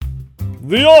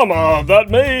the armor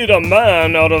that made a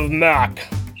man out of Mac.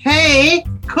 Hey,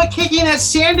 quit kicking that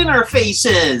sand in our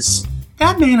faces!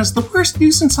 That man is the worst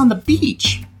nuisance on the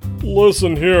beach.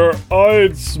 Listen here,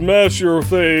 I'd smash your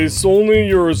face, only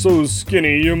you're so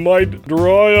skinny you might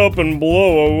dry up and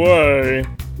blow away.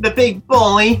 The big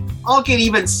bully. I'll get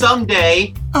even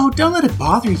someday. Oh, don't let it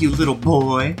bother you, little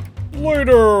boy.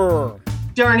 Later!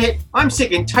 Darn it, I'm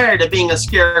sick and tired of being a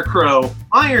scarecrow.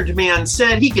 Iron Man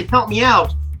said he could help me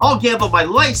out. I'll gamble my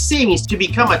life savings to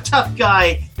become a tough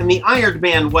guy in the Iron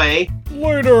Man way.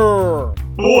 Later!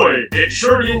 Boy, it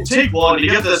sure didn't take long to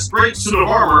get this great suit of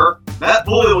armor. That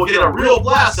bully will get a real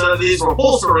blast out of these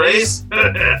repulsor rays.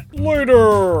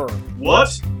 Later!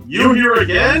 What? You here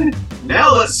again?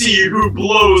 Now let's see who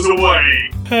blows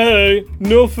away. Hey,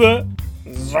 no fa-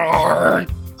 Zark!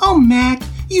 Oh, Mac,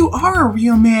 you are a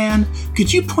real man.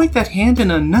 Could you point that hand in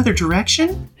another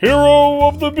direction? Hero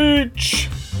of the beach!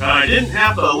 I didn't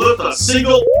have to lift a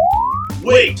single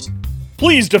weight.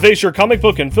 Please deface your comic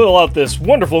book and fill out this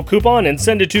wonderful coupon and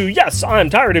send it to Yes, I'm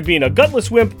tired of being a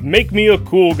gutless wimp, make me a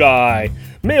cool guy.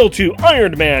 Mail to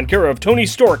Iron Man, care of Tony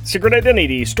Stork, Secret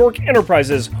Identity, Stork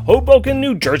Enterprises, Hoboken,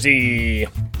 New Jersey.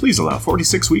 Please allow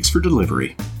 46 weeks for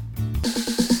delivery.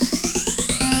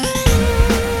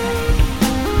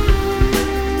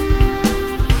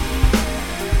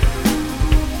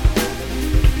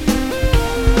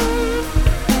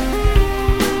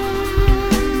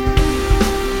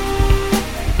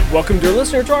 Welcome, dear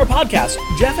listener, to our podcast.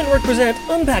 Jeff and Rick present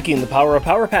Unpacking the Power of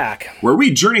Power Pack, where we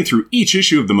journey through each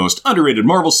issue of the most underrated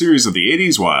Marvel series of the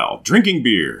 80s while drinking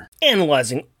beer.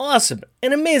 analyzing awesome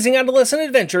and amazing adolescent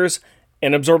adventures,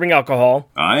 and absorbing alcohol.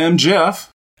 I am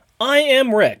Jeff. I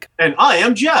am Rick. And I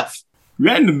am Jeff.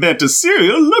 Random Banter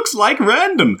cereal looks like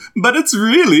random, but it's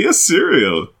really a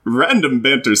cereal. Random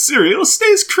Banter cereal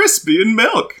stays crispy in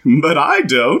milk, but I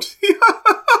don't.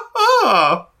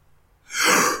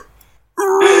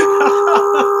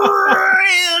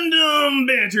 Random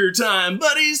Banter time,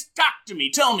 buddies. Talk to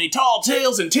me, tell me tall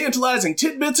tales and tantalizing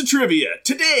tidbits of trivia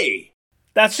today.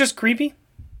 That's just creepy.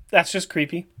 That's just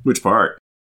creepy. Which part?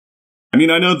 I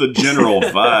mean, I know the general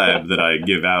vibe that I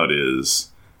give out is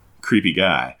creepy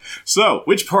guy. So,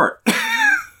 which part?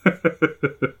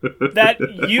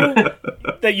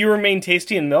 That you remain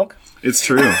tasty in milk? It's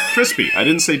true. Crispy. I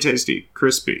didn't say tasty.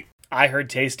 Crispy. I heard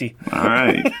tasty. All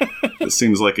right. This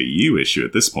seems like a you issue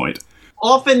at this point.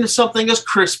 Often something is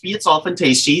crispy, it's often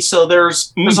tasty, so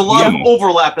there's a lot of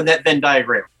overlap in that Venn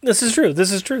diagram. This is true.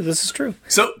 This is true. This is true.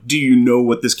 So, do you know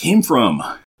what this came from?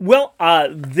 Well,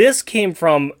 this came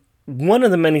from one of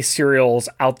the many cereals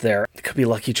out there. It could be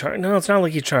Lucky Charms. No, it's not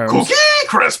Lucky Charms. Cookie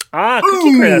Crisp! Ah,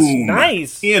 Cookie Crisp. Boom.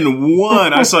 Nice. In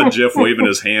one. I saw Jeff waving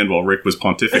his hand while Rick was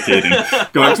pontificating.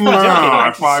 Going,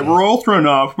 if I roll through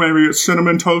enough, maybe it's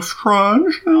Cinnamon Toast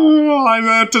Crunch. Oh, I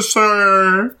meant to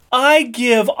say. I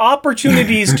give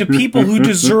opportunities to people who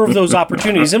deserve those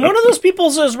opportunities. And one of those people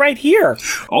is right here.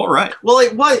 All right. Well,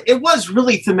 it was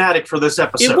really thematic for this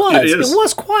episode. It was. It is. It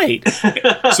was quite.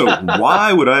 So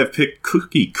why would I have picked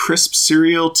Cookie Crisp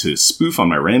cereal to spoof on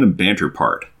my random banter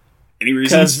part? Any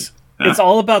reasons? Because it's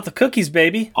all about the cookies,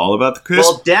 baby. All about the crisp.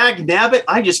 Well, dag nabbit,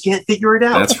 I just can't figure it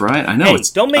out. That's right. I know. Hey,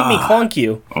 don't make me clonk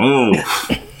you. Oh,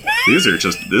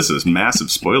 this is massive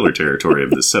spoiler territory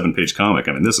of this 7-page comic.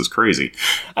 I mean, this is crazy.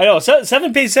 I know,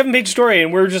 seven page story,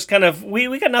 and we're just kind of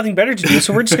we got nothing better to do,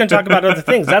 so we're just going to talk about other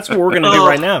things. That's what we're going to do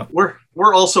right now.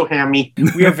 We're also hammy.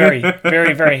 We are very,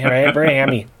 very, very, very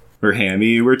hammy. We're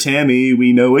Hammy, we're Tammy,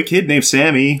 we know a kid named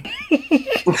Sammy.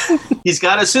 He's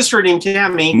got a sister named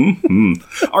Tammy.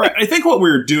 Mm-hmm. All right, I think what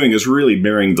we're doing is really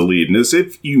bearing the lead. And as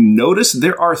if you notice,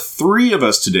 there are 3 of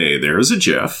us today. There is a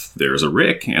Jeff, there's a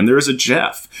Rick, and there is a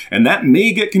Jeff. And that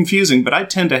may get confusing, but I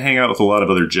tend to hang out with a lot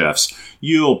of other Jeffs.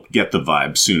 You'll get the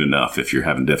vibe soon enough if you're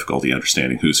having difficulty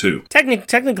understanding who's who.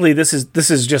 Technically, this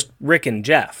is just Rick and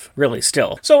Jeff, really,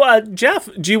 still. So, Jeff,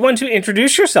 do you want to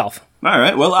introduce yourself? All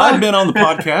right, well, I've been on the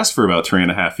podcast for about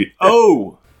 3.5 years.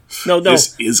 Oh! No.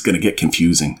 This is going to get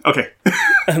confusing. Okay.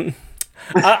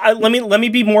 Let me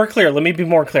be more clear.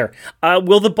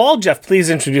 Will the bald Jeff please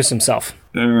introduce himself?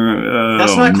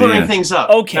 That's not clearing things up.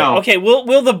 Okay, No. okay.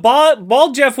 Will the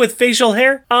bald Jeff with facial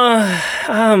hair?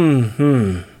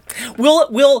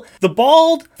 Will the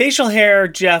bald facial hair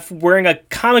Jeff wearing a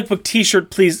comic book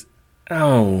T-shirt please?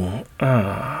 Oh,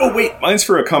 wait, mine's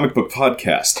for a comic book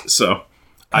podcast, so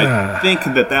I think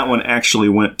that one actually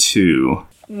went to...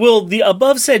 Will the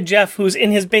above said Jeff, who's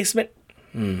in his basement...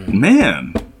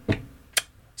 Man.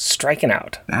 Striking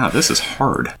out. Wow, this is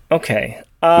hard. Okay. With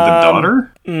the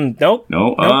daughter? Nope.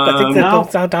 No. I think they're no.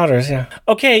 both daughters, yeah.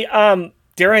 Okay,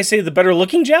 dare I say the better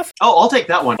looking Jeff? Oh, I'll take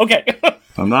that one. Okay.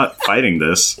 I'm not fighting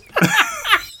this.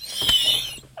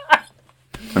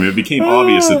 I mean, it became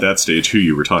obvious at that stage who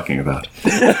you were talking about.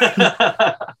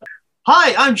 Hi,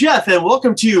 I'm Jeff, and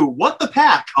welcome to What the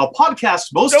Pack, a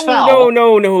podcast most foul.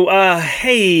 No.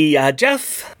 Hey,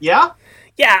 Jeff. Yeah?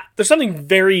 Yeah, there's something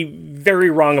very, very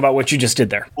wrong about what you just did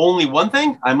there. Only one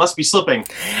thing? I must be slipping.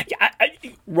 Yeah,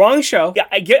 wrong show. Yeah,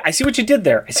 I see what you did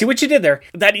there.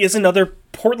 That is another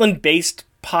Portland-based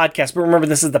podcast, but remember,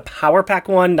 this is the Power Pack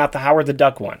one, not the Howard the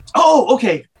Duck one. Oh,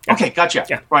 okay. Yeah. Okay, gotcha.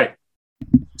 Yeah. Right.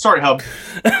 Sorry, Hub.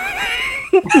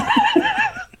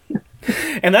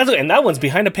 And that one's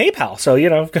behind a PayPal, so, you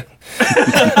know.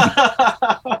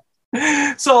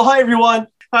 So, hi, everyone.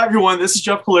 This is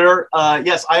Jeff Clear.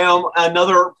 Yes, I am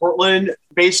another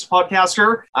Portland-based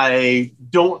podcaster. I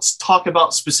don't talk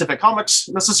about specific comics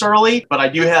necessarily, but I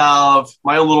do have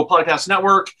my own little podcast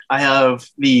network. I have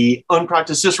the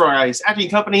Unpracticed Disorganized Acting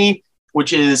Company,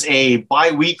 which is a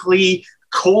bi-weekly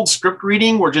cold script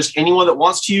reading where just anyone that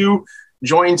wants to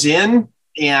joins in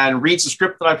and reads the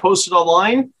script that I posted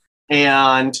online.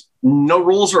 And no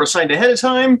rules are assigned ahead of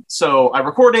time. So I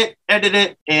record it, edit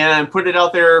it, and put it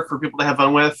out there for people to have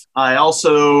fun with. I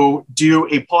also do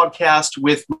a podcast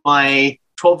with my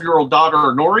 12-year-old daughter,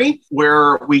 Nori,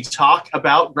 where we talk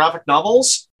about graphic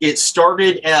novels. It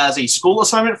started as a school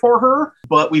assignment for her,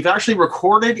 but we've actually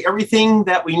recorded everything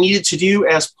that we needed to do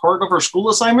as part of her school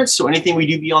assignments. So anything we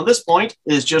do beyond this point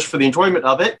is just for the enjoyment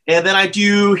of it. And then I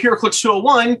do HeroClix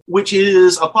 201, which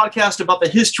is a podcast about the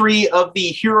history of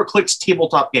the HeroClix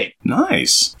tabletop game.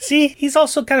 Nice. See, he's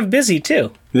also kind of busy,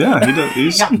 too. Yeah,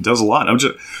 he does a lot. I'm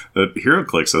just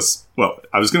HeroClix.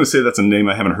 I was going to say that's a name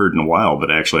I haven't heard in a while,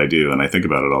 but actually I do, and I think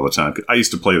about it all the time. I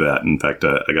used to play that. In fact,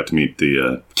 I got to meet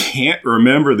the can't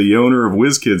remember the owner of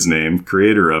WizKids' name,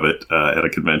 creator of it, at a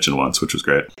convention once, which was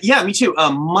great. Yeah, me too.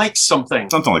 Mike something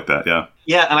like that. Yeah.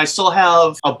 Yeah, and I still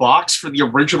have a box for the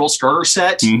original starter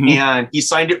set, and he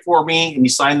signed it for me, and he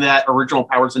signed that original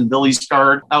Powers and Billy's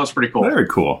card. That was pretty cool. Very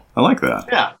cool. I like that.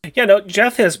 Yeah. Yeah, no,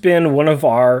 Jeff has been one of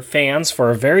our fans for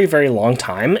a very, very long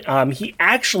time. He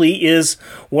actually is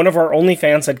one of our only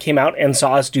fans that came out and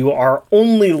saw us do our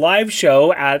only live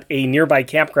show at a nearby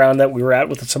campground that we were at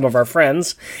with some of our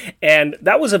friends, and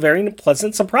that was a very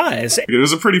pleasant surprise. It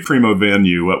was a pretty primo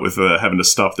venue, what with having to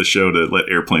stop the show to let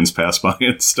airplanes pass by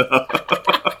and stuff.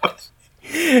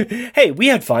 Hey, we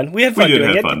had fun. We had fun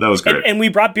doing it. That was great. And we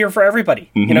brought beer for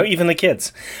everybody, you know, even the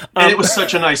kids. And it was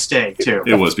such a nice day, too.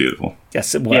 It was beautiful.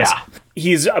 Yes, it was. Yeah.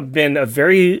 He's been a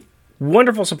very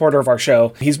wonderful supporter of our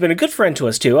show. He's been a good friend to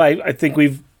us, too. I think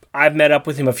I've met up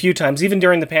with him a few times. Even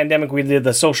during the pandemic, we did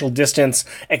the social distance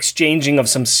exchanging of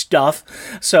some stuff.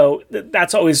 So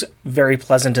that's always very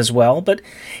pleasant as well. But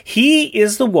he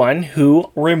is the one who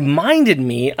reminded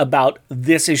me about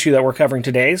this issue that we're covering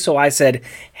today. So I said,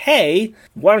 hey,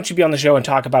 why don't you be on the show and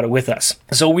talk about it with us?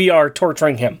 So we are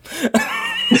torturing him.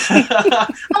 I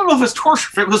don't know if it's torture,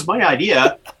 if it was my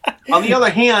idea. On the other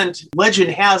hand,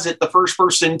 legend has it the first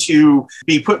person to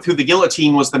be put through the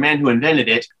guillotine was the man who invented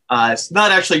it. It's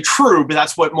not actually true, but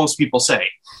that's what most people say.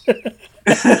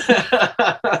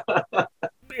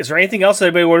 Is there anything else that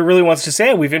anybody really wants to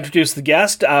say? We've introduced the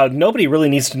guest. Nobody really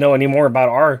needs to know any more about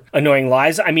our annoying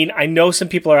lies. I mean, I know some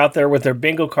people are out there with their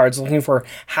bingo cards looking for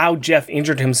how Jeff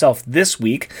injured himself this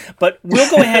week, but we'll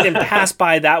go ahead and pass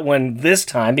by that one this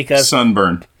time because...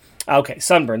 Sunburn. Okay,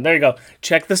 sunburn. There you go.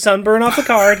 Check the sunburn off the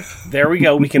card. There we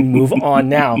go. We can move on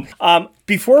now.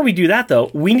 Before we do that, though,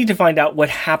 we need to find out what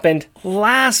happened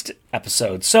last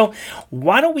episode. So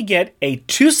why don't we get a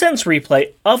 2-sentence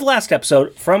replay of last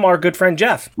episode from our good friend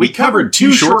Jeff? We covered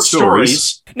two short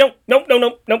stories. No.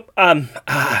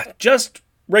 Just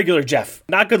regular Jeff.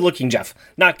 Not good-looking Jeff.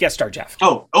 Not guest star Jeff.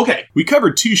 Oh, okay. We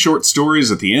covered 2 short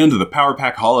stories at the end of the Power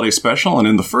Pack Holiday Special, and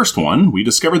in the first one, we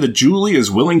discovered that Julie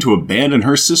is willing to abandon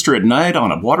her sister at night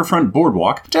on a waterfront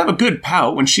boardwalk to have a good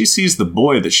pout when she sees the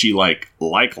boy that she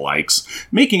likes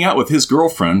making out with his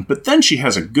girlfriend, but then she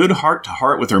has a good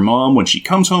heart-to-heart with her mom when she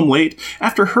comes home late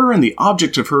after her and the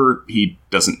object of her, he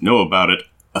doesn't know about it,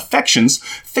 affections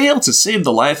failed to save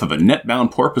the life of a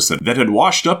net-bound porpoise that had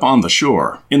washed up on the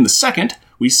shore. In the second,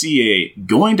 we see a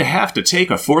going to have to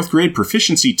take a 4th grade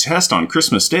proficiency test on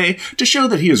Christmas Day to show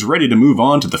that he is ready to move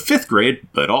on to the 5th grade,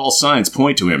 but all signs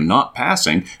point to him not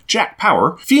passing. Jack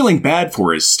Power, feeling bad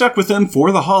for his stuck with him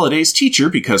for the holidays teacher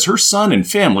because her son and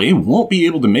family won't be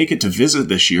able to make it to visit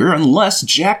this year unless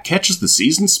Jack catches the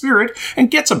season spirit and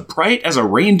gets a bright as a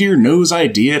reindeer nose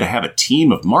idea to have a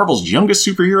team of Marvel's youngest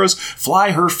superheroes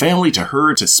fly her family to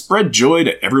her to spread joy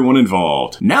to everyone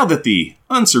involved. Now that the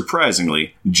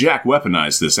Unsurprisingly, Jack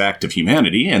weaponized this act of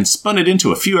humanity and spun it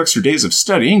into a few extra days of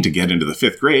studying to get into the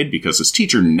 5th grade because his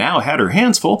teacher now had her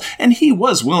hands full and he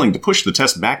was willing to push the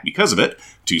test back because of it.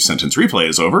 2-sentence replay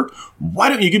is over. Why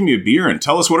don't you give me a beer and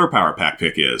tell us what our Power Pack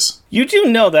pick is? You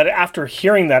do know that after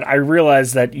hearing that, I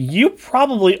realized that you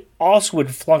probably also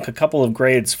would flunk a couple of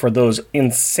grades for those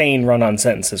insane run-on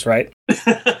sentences, right? It's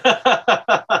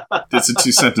a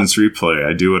 2-sentence replay.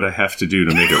 I do what I have to do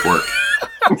to make it work.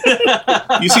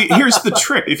 You see, here's the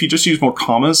trick. If you just use more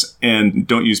commas and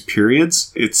don't use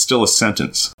periods, it's still a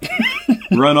sentence.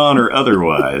 Run on or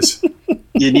otherwise.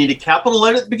 You need a capital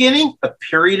letter at the beginning, a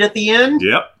period at the end.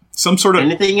 Yep. Some sort of...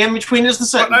 Anything in between is the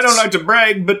sentence. But I don't like to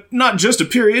brag, but not just a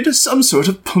period, some sort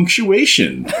of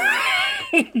punctuation.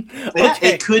 Yeah,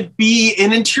 it could be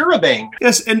an interrobang.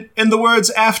 Yes, and the words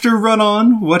after run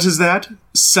on, what is that?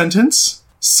 Sentence?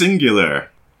 Singular.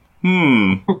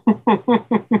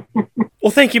 Well,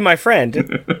 thank you, my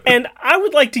friend. And I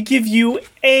would like to give you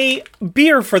a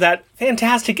beer for that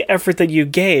fantastic effort that you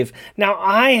gave. Now,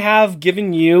 I have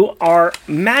given you our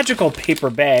magical paper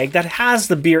bag that has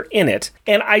the beer in it.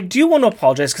 And I do want to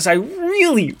apologize because I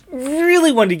really,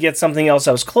 really wanted to get something else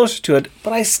that was closer to it.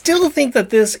 But I still think that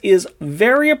this is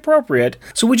very appropriate.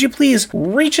 So would you please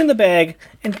reach in the bag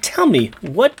and tell me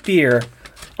what beer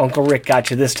Uncle Rick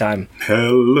got you this time?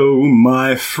 Hello,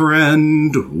 my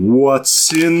friend.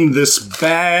 What's in this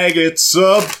bag? It's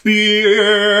a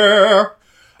beer.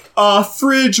 A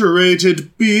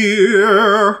refrigerated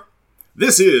beer.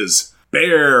 This is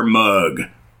Bear Mug.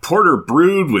 Porter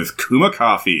brewed with Kuma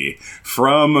coffee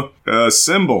from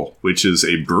Symbol, which is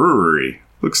a brewery.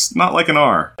 Looks not like an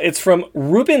R. It's from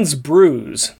Reuben's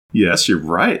Brews. Yes, you're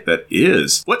right. That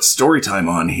is. What's story time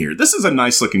on here? This is a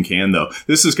nice looking can, though.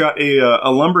 This has got a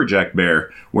lumberjack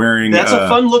bear wearing... That's a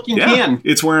fun looking can.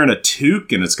 It's wearing a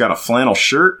toque, and it's got a flannel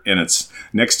shirt, and it's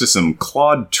next to some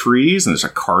clawed trees, and there's a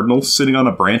cardinal sitting on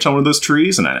a branch on one of those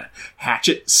trees, and a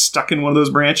hatchet stuck in one of those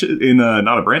branches,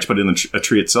 not a branch, but in a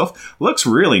tree itself. Looks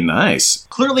really nice.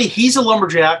 Clearly, he's a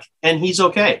lumberjack, and he's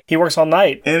okay. He works all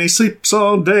night. And he sleeps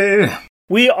all day.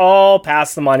 We all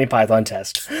passed the Monty Python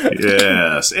test.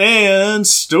 Yes. And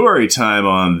story time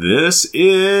on this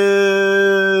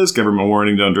is government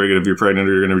warning, don't drink it if you're pregnant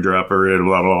or you're going to drop her,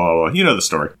 blah, blah, blah, blah. You know the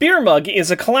story. Beer Mug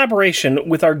is a collaboration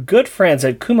with our good friends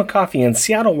at Kuma Coffee in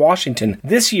Seattle, Washington.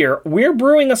 This year, we're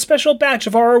brewing a special batch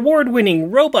of our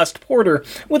award-winning Robust Porter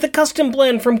with a custom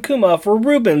blend from Kuma for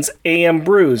Reuben's AM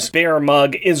Brews. Bear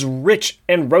Mug is rich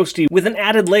and roasty with an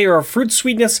added layer of fruit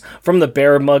sweetness from the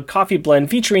Bear Mug coffee blend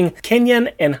featuring Kenyan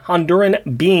and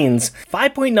Honduran beans.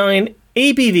 5.9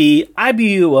 ABV,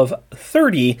 IBU of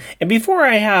 30. And before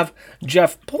I have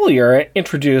Jeff Pulier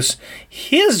introduce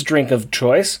his drink of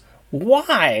choice,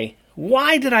 why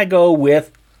did I go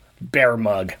with Bear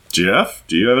Mug? Jeff,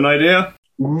 do you have an idea?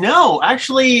 No,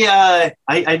 actually, I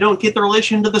don't get the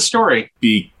relation to the story.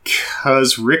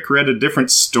 Because Rick read a different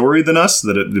story than us,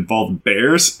 that it involved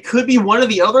bears? Could be one of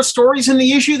the other stories in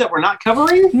the issue that we're not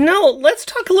covering? No, let's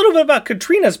talk a little bit about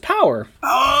Katrina's power.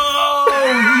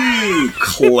 Oh, you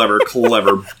clever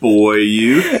boy,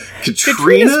 you.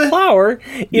 Katrina's power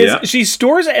is she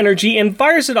stores energy and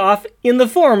fires it off in the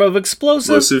form of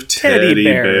explosive teddy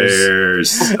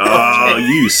bears. Oh,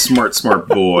 you smart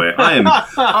boy.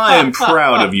 I am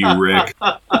proud of you, Rick.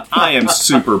 I am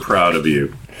super proud of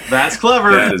you. That's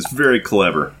clever. That is very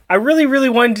clever. I really, really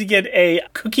wanted to get a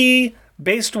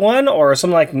cookie-based one or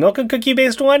something like milk and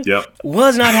cookie-based one. Yep.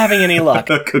 Was not having any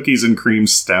luck. A cookies and cream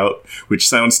stout, which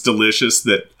sounds delicious,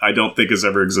 that I don't think has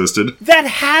ever existed. That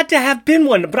had to have been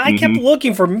one, but I kept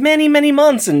looking for many, many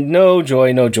months and no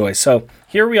joy. So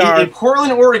here we are. In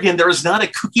Portland, Oregon, there is not a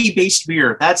cookie-based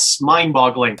beer. That's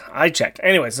mind-boggling. I checked.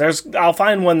 Anyways, I'll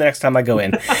find one the next time I go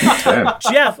in.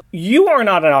 Jeff, you are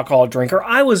not an alcohol drinker.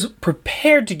 I was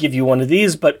prepared to give you one of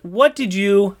these, but what did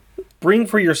you bring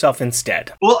for yourself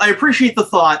instead? Well, I appreciate the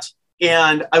thought,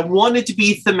 and I want it to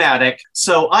be thematic.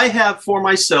 So I have for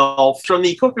myself, from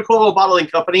the Coca-Cola Bottling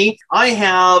Company, I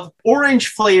have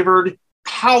orange-flavored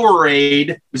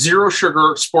Powerade Zero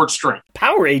Sugar Sports Drink.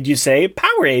 Powerade, you say?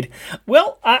 Powerade.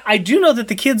 Well, I do know that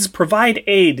the kids provide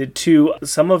aid to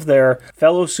some of their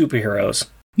fellow superheroes.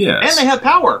 Yes. And they have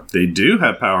power. They do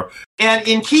have power. And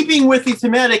in keeping with the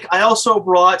thematic, I also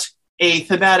brought a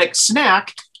thematic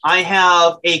snack. I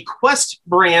have a Quest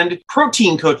brand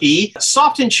protein cookie,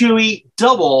 soft and chewy,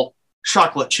 double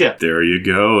chocolate chip. There you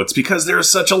go. It's because there is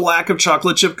such a lack of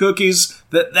chocolate chip cookies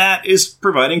that is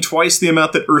providing twice the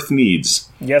amount that Earth needs.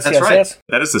 Yes.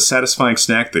 That is the satisfying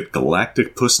snack that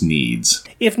Galactic Puss needs.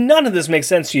 If none of this makes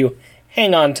sense to you,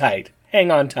 hang on tight.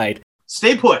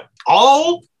 Stay put.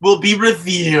 All will be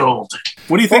revealed.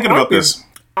 What are you thinking about this?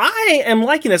 I am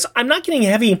liking this. I'm not getting a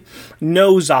heavy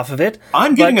nose off of it.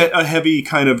 I'm getting a heavy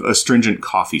kind of astringent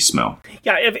coffee smell.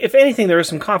 Yeah, if anything, there is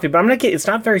some coffee, but I'm not getting. It's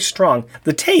not very strong.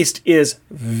 The taste is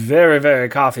very, very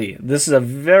coffee. This is a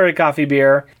very coffee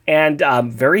beer and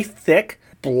very thick,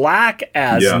 black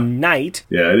as night.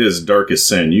 Yeah, it is dark as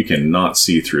sin. You cannot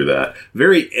see through that.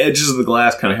 Very edges of the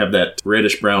glass kind of have that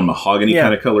reddish brown mahogany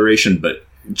kind of coloration, but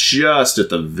just at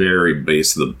the very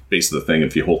base of the thing,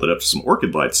 if you hold it up to some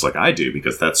orchid lights like I do,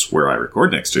 because that's where I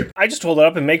record next to. I just hold it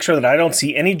up and make sure that I don't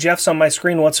see any Jeffs on my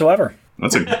screen whatsoever.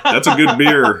 That's a good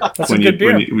beer. That's a good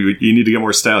beer. You need to get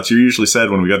more stouts. You're usually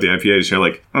sad when we got the IPAs. You're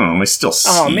like, oh, I still see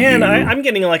Oh, man, you. I'm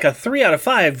getting like a 3 out of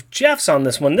 5 Jeffs on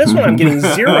this one. This one I'm getting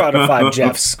 0 out of 5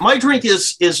 Jeffs. My drink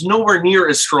is nowhere near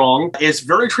as strong. It's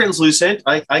very translucent.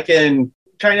 I can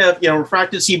kind of,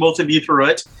 refract to see both of you through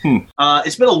it.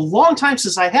 It's been a long time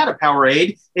since I had a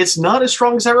Powerade. It's not as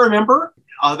strong as I remember,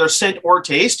 their scent or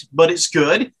taste, but it's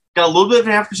good. Got a little bit of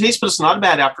an aftertaste, but it's not a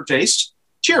bad aftertaste.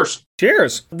 Cheers.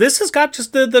 Cheers. This has got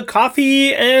just the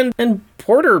coffee and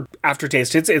porter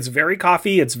aftertaste. It's very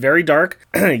coffee. It's very dark.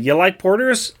 You like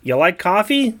porters? You like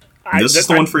coffee? This is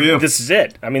the one for you. This is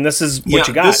it. I mean, this is what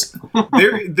you got.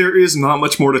 There is not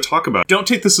much more to talk about. Don't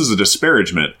take this as a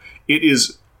disparagement. It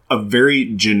is a very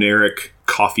generic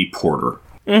coffee porter.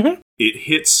 Mm-hmm. It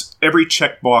hits every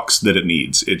checkbox that it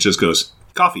needs. It just goes,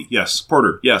 coffee, yes.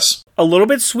 Porter, yes. A little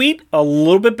bit sweet, a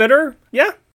little bit bitter.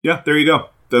 Yeah. Yeah, there you go.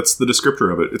 That's the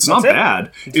descriptor of it. It's not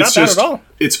bad. It's not bad at all.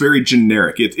 It's very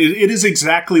generic. It is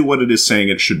exactly what it is saying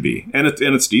it should be. And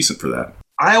it's decent for that.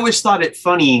 I always thought it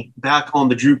funny back on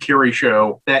the Drew Carey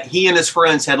show that he and his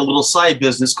friends had a little side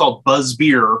business called Buzz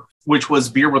Beer, which was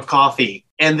beer with coffee.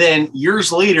 And then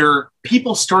years later,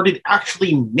 people started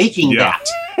actually making that.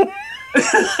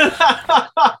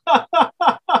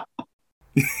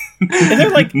 And they're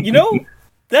like,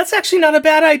 that's actually not a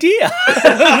bad idea.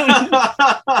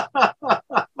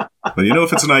 Well,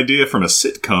 if it's an idea from a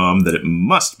sitcom, then it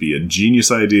must be a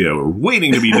genius idea or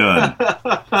waiting to be done.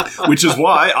 Which is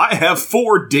why I have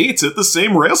 4 dates at the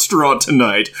same restaurant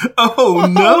tonight. Oh,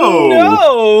 no. Oh,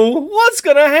 no. What's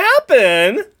going to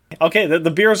happen? Okay,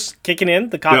 the beer's kicking in.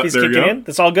 The coffee's kicking in.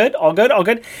 That's all good. All good. All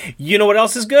good. You know what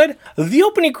else is good? The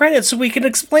opening credits, so we can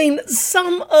explain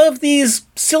some of these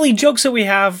silly jokes that we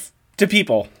have to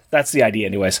people. That's the idea,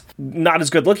 anyways. Not as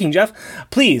good looking, Jeff.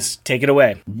 Please take it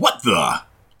away. What the?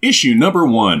 Issue number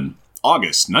 1,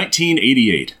 August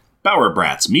 1988. Bower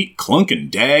Brats meet Clunk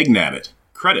and Dag Nabbit.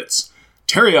 Credits: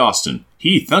 Terry Austin,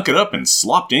 he thunk it up and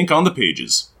slopped ink on the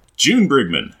pages. June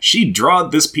Brigman, she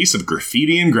drawed this piece of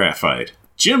graffiti and graphite.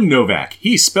 Jim Novak,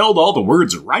 he spelled all the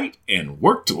words right and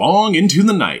worked long into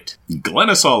the night.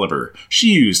 Glennis Oliver, she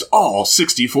used all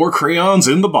 64 crayons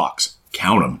in the box.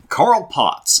 Count 'em. Carl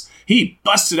Potts, he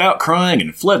busted out crying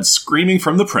and fled screaming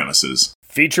from the premises.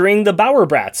 Featuring the Bower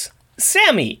Brats.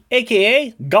 Sammy,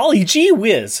 a.k.a. Golly Gee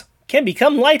Whiz, can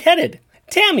become lightheaded.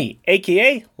 Tammy,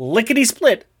 a.k.a. Lickety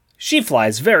Split, she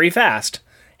flies very fast.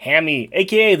 Hammy,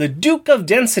 a.k.a. the Duke of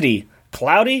Density,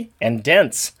 cloudy and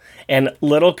dense. And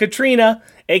Little Katrina,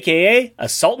 a.k.a.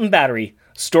 Assault and Battery,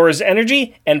 stores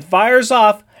energy and fires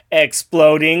off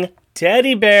exploding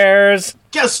teddy bears.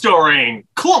 Guest starring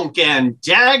Clunk and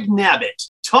Dag Nabbit.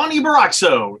 Tawny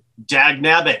Baraxo, Dag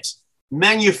Nabbit,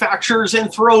 manufactures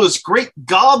and throws great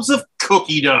gobs of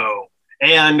cookie dough.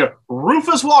 And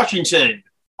Rufus Washington,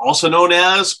 also known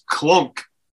as Clunk,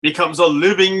 becomes a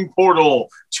living portal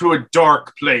to a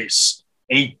dark place.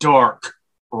 A dark,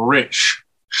 rich,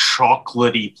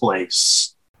 chocolatey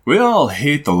place. We all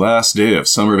hate the last day of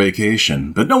summer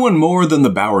vacation, but no one more than the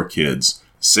Bower kids.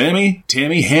 Sammy,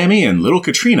 Tammy, Hammy, and little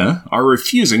Katrina are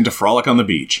refusing to frolic on the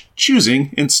beach,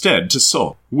 choosing instead to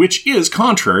sulk, which is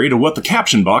contrary to what the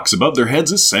caption box above their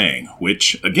heads is saying,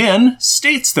 which, again,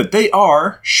 states that they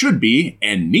are, should be,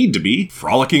 and need to be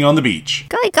frolicking on the beach.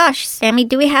 Golly gosh, Sammy,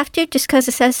 do we have to just because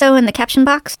it says so in the caption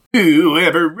box?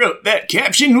 Whoever wrote that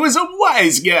caption was a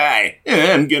wise guy.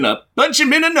 I'm gonna punch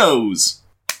him in the nose.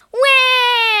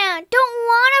 Wow, don't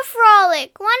want to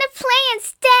frolic, want to play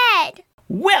instead.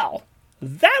 Well,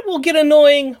 that will get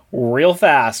annoying real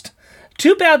fast.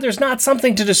 Too bad there's not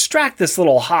something to distract this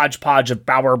little hodgepodge of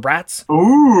Bower Brats.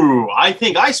 Ooh, I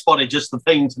think I spotted just the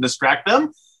thing to distract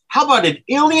them. How about an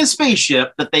alien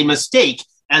spaceship that they mistake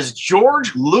as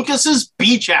George Lucas's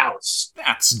beach house?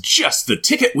 That's just the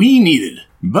ticket we needed.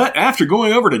 But after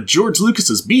going over to George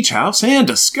Lucas's beach house and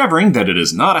discovering that it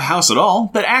is not a house at all,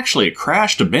 but actually a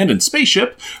crashed, abandoned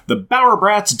spaceship, the Bower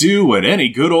Brats do what any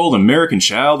good old American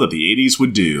child of the 80s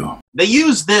would do. They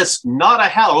use this not a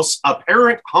house,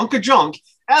 apparent hunk of junk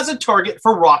as a target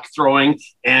for rock throwing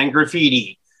and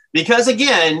graffiti. Because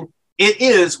again, It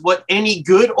is what any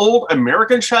good old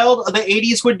American child of the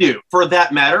 80s would do. For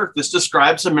that matter, this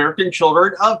describes American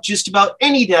children of just about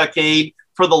any decade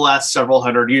for the last several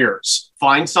hundred years.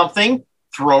 Find something,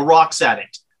 throw rocks at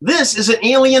it. This is an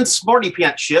alien smarty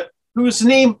pants ship whose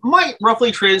name might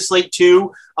roughly translate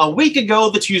to a week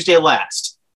ago the Tuesday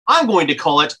last. I'm going to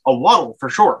call it a waddle for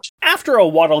short. After a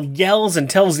waddle yells and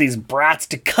tells these brats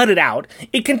to cut it out,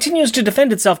 it continues to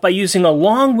defend itself by using a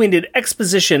long-winded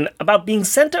exposition about being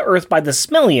sent to Earth by the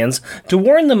Smellians to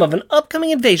warn them of an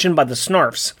upcoming invasion by the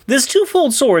Snarfs. This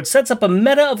two-fold sword sets up a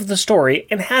meta of the story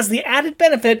and has the added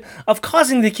benefit of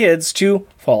causing the kids to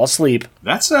fall asleep.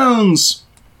 That sounds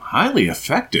highly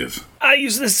effective. I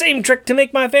use the same trick to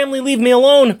make my family leave me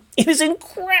alone. It is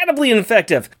incredibly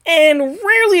effective, and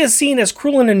rarely is seen as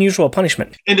cruel and unusual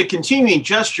punishment. In a continuing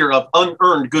gesture of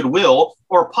unearned goodwill,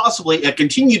 or possibly a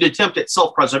continued attempt at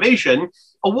self-preservation,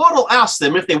 a waddle asks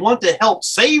them if they want to help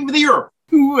save the Earth.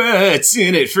 What's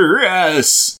in it for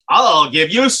us? I'll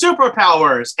give you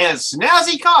superpowers and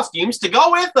snazzy costumes to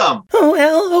go with them. Oh,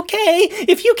 well, okay.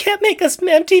 If you can't make us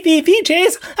MTV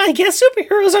VJs, I guess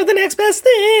superheroes are the next best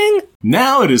thing.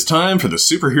 Now it is time for the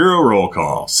superhero roll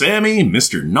call. Sammy,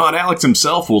 Mr. Not Alex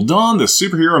himself, will don the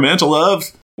superhero mantle of...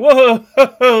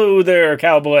 Whoa there,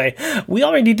 cowboy. We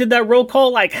already did that roll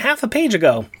call like half a page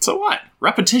ago. So what?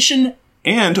 Repetition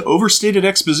and overstated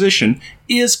exposition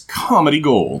is comedy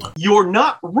gold. You're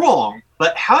not wrong,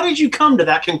 but how did you come to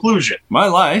that conclusion? My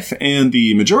life and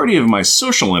the majority of my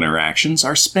social interactions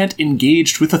are spent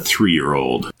engaged with a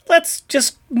 3-year-old. Let's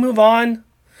just move on.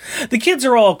 The kids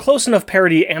are all close enough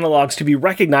parody analogs to be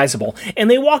recognizable, and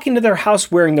they walk into their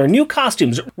house wearing their new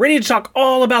costumes, ready to talk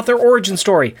all about their origin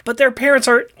story. But their parents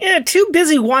are too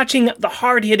busy watching the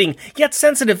hard-hitting, yet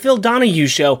sensitive Phil Donahue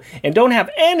show, and don't have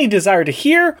any desire to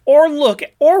hear, or look,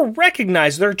 or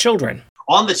recognize their children.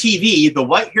 On the TV, the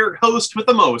white-haired host with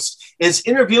the most is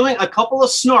interviewing a couple of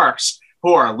snarks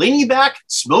who are leaning back,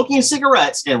 smoking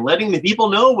cigarettes, and letting the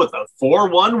people know what the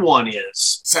 411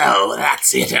 is. So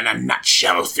that's it in a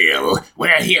nutshell, Phil.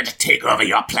 We're here to take over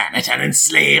your planet and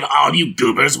enslave all you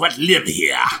goobers what live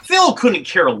here. Phil couldn't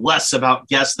care less about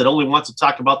guests that only want to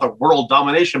talk about the world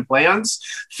domination plans.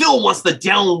 Phil wants the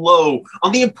down low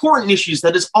on the important issues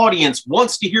that his audience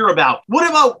wants to hear about. What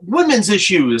about women's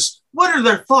issues? What are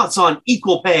their thoughts on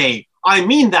equal pay? I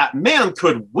mean, that man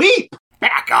could weep.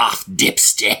 Back off,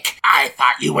 dipstick. I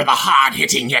thought you were the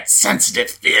hard-hitting yet sensitive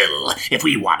Phil. If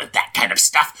we wanted that kind of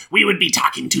stuff, we would be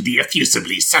talking to the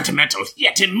effusively sentimental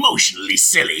yet emotionally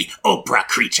silly Oprah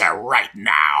creature right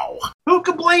now. Who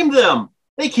could blame them?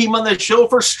 They came on the show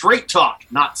for straight talk,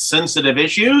 not sensitive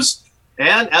issues.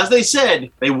 And as they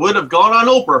said, they would have gone on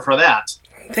Oprah for that.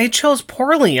 They chose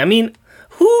poorly. I mean,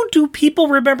 who do people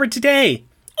remember today?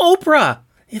 Oprah!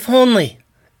 If only.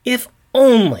 If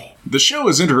only. The show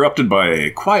is interrupted by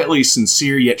a quietly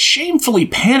sincere yet shamefully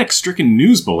panic-stricken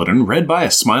news bulletin read by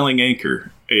a smiling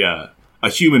anchor. A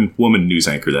human woman news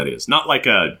anchor, that is. Not like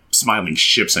a smiling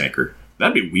ship's anchor.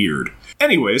 That'd be weird.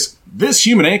 Anyways, this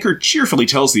human anchor cheerfully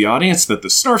tells the audience that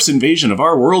the Snarf's invasion of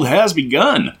our world has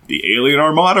begun. The alien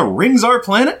armada rings our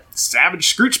planet, savage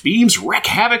screech beams wreak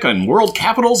havoc on world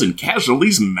capitals, and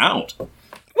casualties mount.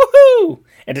 Woohoo!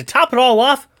 And to top it all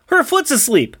off, her foot's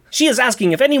asleep. She is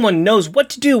asking if anyone knows what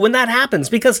to do when that happens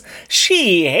because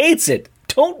she hates it.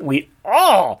 Don't we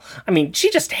all? I mean,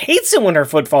 she just hates it when her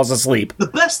foot falls asleep. The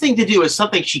best thing to do is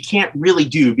something she can't really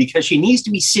do because she needs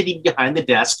to be sitting behind the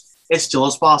desk as still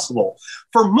as possible.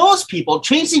 For most people,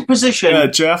 changing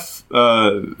position... Jeff,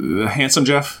 handsome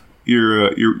Jeff,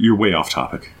 you're way off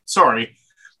topic. Sorry.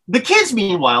 The kids,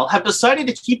 meanwhile, have decided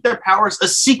to keep their powers a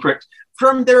secret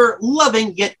from their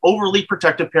loving yet overly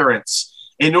protective parents.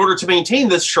 In order to maintain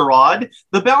this charade,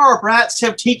 the Bauer brats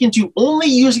have taken to only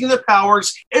using their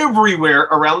powers everywhere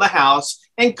around the house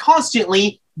and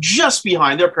constantly just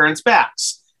behind their parents'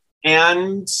 backs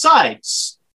and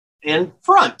sides and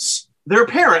fronts. Their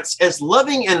parents, as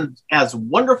loving and as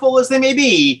wonderful as they may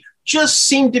be, just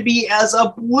seem to be as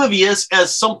oblivious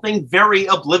as something very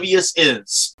oblivious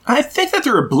is. I think that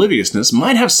their obliviousness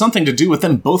might have something to do with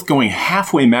them both going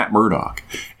halfway Matt Murdock.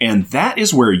 And that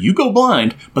is where you go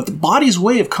blind, but the body's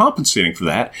way of compensating for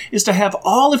that is to have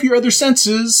all of your other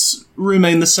senses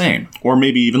remain the same, or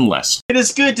maybe even less. It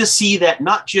is good to see that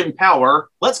not Jim Power,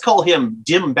 let's call him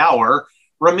Dim Bauer,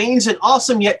 remains an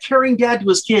awesome yet caring dad to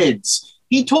his kids.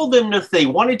 He told them if they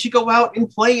wanted to go out and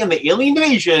play in the alien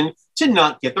invasion, to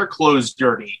not get their clothes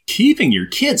dirty. Keeping your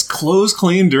kids' clothes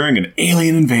clean during an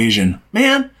alien invasion.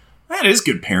 Man, that is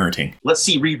good parenting. Let's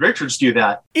see Reed Richards do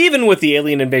that. Even with the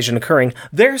alien invasion occurring,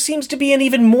 there seems to be an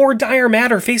even more dire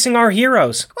matter facing our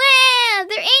heroes. Well,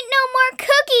 there ain't no more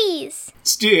cookies.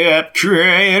 Step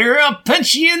critter, I'll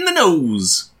punch you in the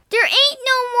nose. There ain't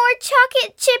no more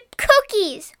chocolate chip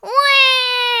cookies.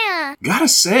 Wah! Gotta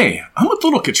say, I'm with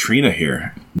little Katrina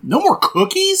here. No more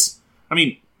cookies? I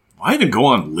mean, why even go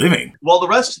on living? While the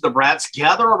rest of the brats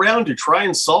gather around to try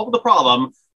and solve the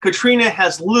problem, Katrina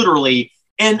has literally,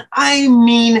 and I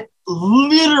mean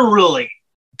literally,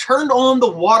 turned on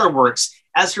the waterworks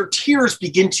as her tears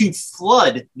begin to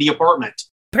flood the apartment.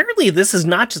 Apparently, this is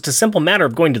not just a simple matter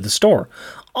of going to the store.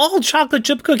 All chocolate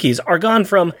chip cookies are gone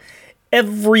from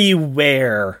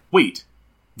everywhere. Wait,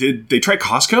 did they try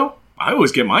Costco? I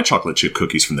always get my chocolate chip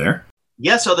cookies from there.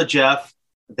 Yes, other Jeff,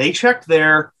 they checked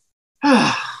there.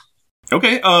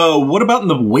 Okay, what about in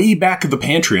the way back of the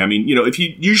pantry? I mean, if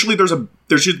you usually there's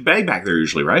just a bag back there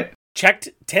usually, right? Checked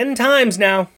 10 times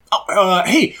now.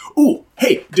 Hey,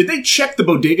 did they check the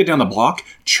bodega down the block?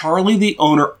 Charlie, the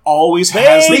owner, always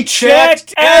has... They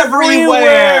checked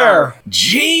everywhere!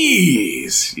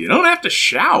 Jeez, you don't have to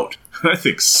shout. I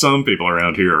think some people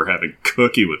around here are having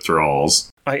cookie withdrawals.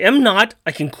 I am not.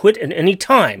 I can quit at any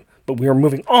time, but we are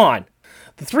moving on.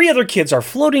 The 3 other kids are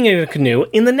floating in a canoe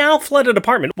in the now flooded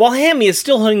apartment, while Hammy is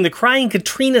still holding the crying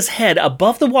Katrina's head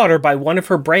above the water by one of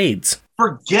her braids.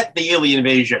 Forget the alien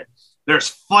invasion. There's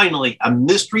finally a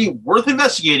mystery worth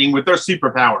investigating with their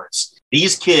superpowers.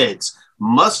 These kids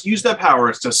must use their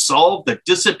powers to solve the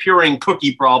disappearing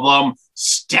cookie problem,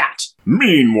 stat.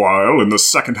 Meanwhile, in the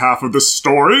second half of this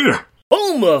story...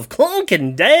 Home of Clunk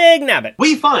and Dagnabbit.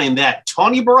 We find that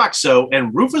Tawny Baraxo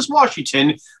and Rufus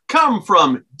Washington come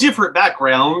from different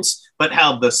backgrounds, but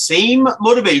have the same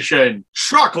motivation: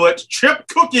 chocolate chip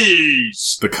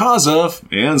cookies. The cause of,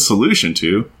 and solution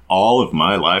to, all of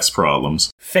my life's problems.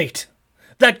 Fate.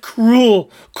 That cruel,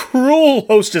 cruel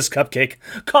Hostess cupcake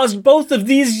caused both of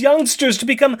these youngsters to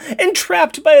become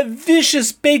entrapped by a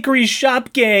vicious bakery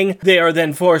shop gang. They are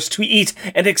then forced to eat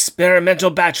an experimental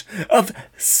batch of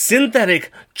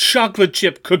synthetic chocolate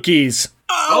chip cookies.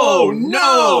 Oh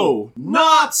no!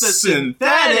 Not the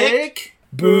synthetic!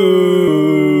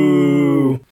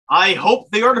 Boo! I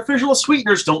hope the artificial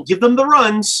sweeteners don't give them the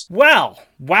runs. Wow.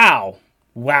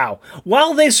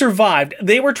 While they survived,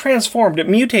 they were transformed,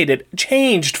 mutated,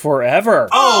 changed forever.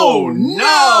 Oh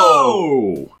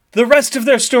no! The rest of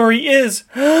their story is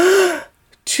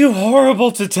too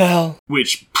horrible to tell.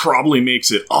 Which probably makes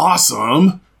it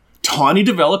awesome. Tawny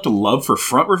developed a love for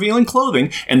front-revealing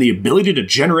clothing and the ability to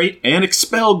generate and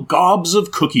expel gobs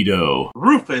of cookie dough.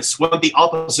 Rufus went the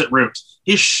opposite route.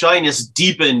 His shyness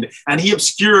deepened, and he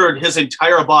obscured his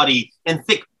entire body in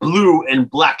thick blue and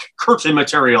black curtain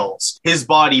materials. His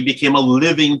body became a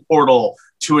living portal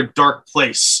to a dark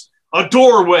place, a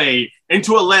doorway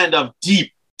into a land of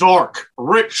deep, dark,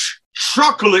 rich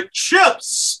chocolate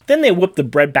chips. Then they whooped the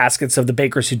bread baskets of the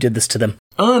bakers who did this to them.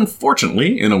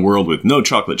 Unfortunately, in a world with no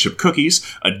chocolate chip cookies,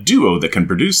 a duo that can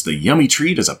produce the yummy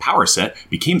treat as a power set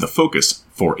became the focus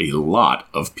for a lot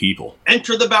of people.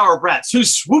 Enter the Bower Brats, who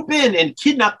swoop in and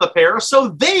kidnap the pair so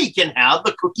they can have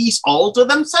the cookies all to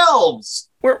themselves.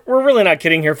 We're really not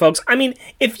kidding here, folks. I mean,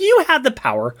 if you had the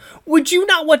power, would you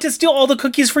not want to steal all the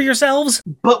cookies for yourselves?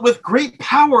 But with great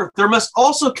power, there must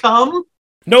also come...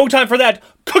 No time for that!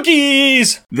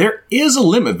 Cookies! There is a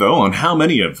limit, though, on how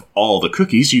many of all the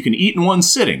cookies you can eat in one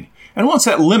sitting. And once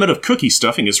that limit of cookie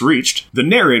stuffing is reached, the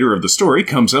narrator of the story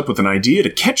comes up with an idea to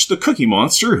catch the cookie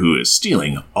monster who is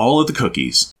stealing all of the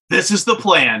cookies. This is the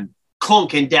plan.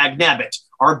 Clunk and Dagnabbit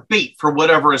are bait for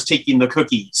whatever is taking the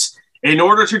cookies. In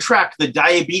order to track the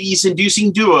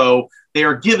diabetes-inducing duo, they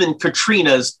are given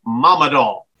Katrina's Mama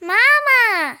doll.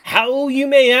 Mama! How, you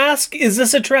may ask, is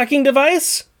this a tracking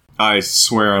device? I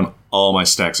swear on all my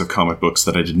stacks of comic books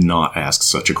that I did not ask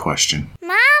such a question.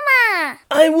 Mama!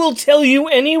 I will tell you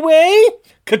anyway.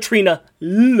 Katrina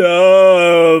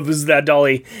loves that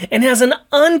dolly and has an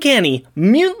uncanny,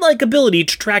 mute-like ability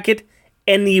to track it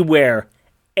anywhere.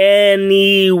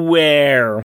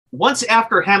 Anywhere. Once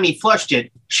after Hammy flushed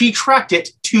it, she tracked it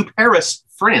to Paris,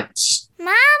 France.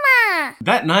 Mama!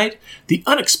 That night, the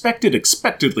unexpected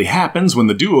expectedly happens when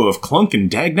the duo of Clunk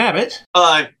and Dagnabbit...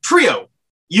 Trio.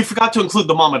 You forgot to include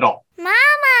the Mama doll.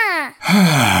 Mama!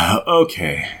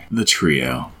 Okay, the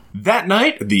trio. That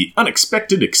night, the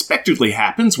unexpected expectedly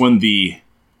happens when the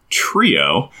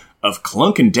trio of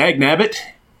Clunk and Dagnabbit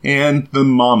and the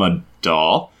Mama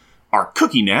doll are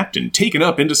cookie-napped and taken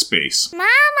up into space.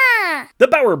 Mama! The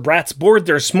Bower Brats board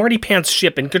their smarty pants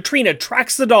ship and Katrina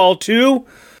tracks the doll to...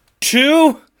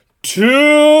 Can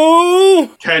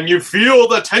you feel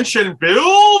the tension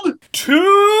build?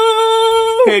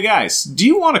 To Hey guys, do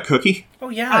you want a cookie? Oh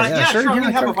yeah, sure. You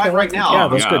have a bite right now. Yeah,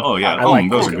 those good. Oh yeah, I like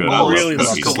those are good. I love really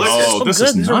cookies. love delicious. Oh, this So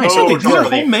is good. These are nice. so These are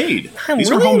yummy. homemade.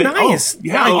 These are really homemade. nice. Oh,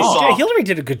 yeah. Hillary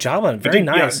did a good job on it. Very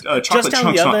nice. Chocolate Just out of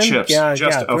chunks, the not oven. chips. Yeah,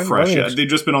 just yeah. fresh. Really Yeah, they've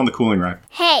just been on the cooling rack.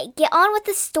 Hey, get on with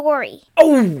the story.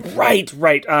 Oh, right.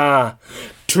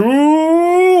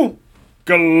 To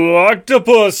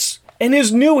Galactopus and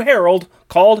his new herald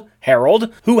called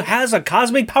Harold, who has a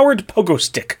cosmic-powered pogo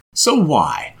stick. So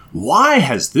why? Why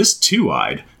has this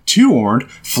two-eyed, two-horned,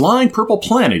 flying purple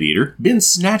planet eater been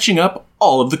snatching up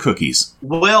all of the cookies?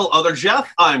 Well, Other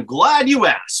Jeff, I'm glad you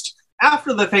asked.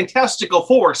 After the Fantastical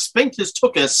Four spanked his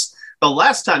tuchus the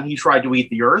last time he tried to eat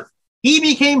the Earth, he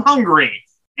became hungry.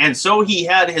 And so he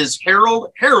had his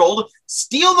Harold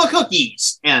steal the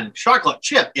cookies, and chocolate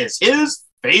chip is his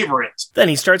favorite. Then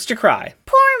he starts to cry.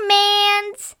 Poor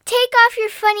mans. Take off your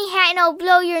funny hat and I'll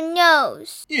blow your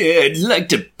nose. Yeah, I'd like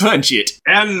to punch it.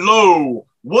 And lo,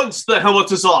 once the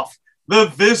helmet is off, the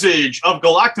visage of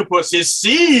Galactopus is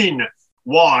seen.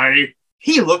 Why,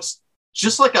 he looks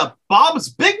just like a Bob's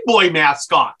Big Boy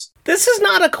mascot. This is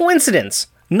not a coincidence.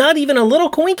 Not even a little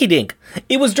coinky-dink.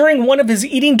 It was during one of his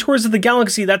eating tours of the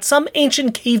galaxy that some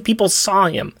ancient cave people saw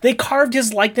him. They carved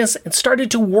his likeness and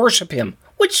started to worship him,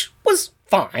 which was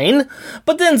fine.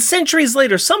 But then centuries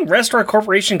later, some restaurant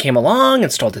corporation came along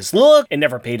and stole his look and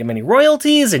never paid him any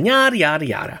royalties and yada yada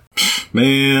yada.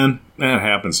 Man, that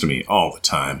happens to me all the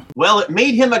time. Well, it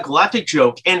made him a galactic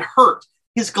joke and hurt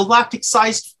his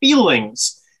galactic-sized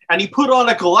feelings. And he put on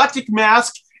a galactic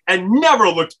mask and never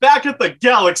looked back at the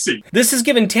galaxy. This has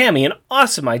given Tammy an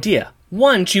awesome idea.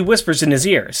 One, she whispers in his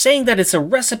ear, saying that it's a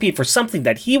recipe for something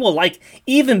that he will like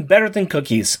even better than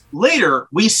cookies. Later,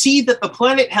 we see that the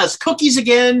planet has cookies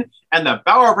again, and the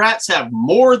Bower Brats have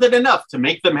more than enough to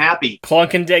make them happy.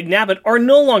 Clunk and Dag Nabbit are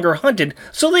no longer hunted,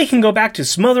 so they can go back to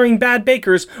smothering bad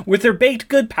bakers with their baked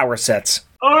good power sets.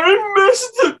 I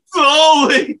missed the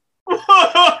dolly!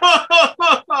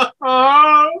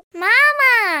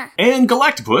 Mama! And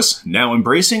Galactopus, now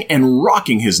embracing and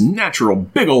rocking his natural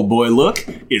big old boy look,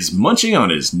 is munching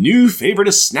on his new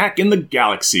favoriteest snack in the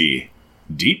galaxy.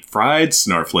 Deep-fried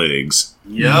snarflakes.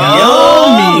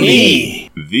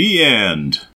 Yummy! The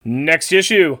end. Next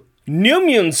issue. New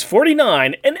Mutants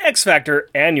 49 and X Factor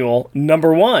Annual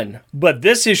Number 1. But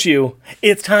this issue,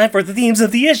 it's time for the themes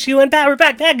of the issue and Power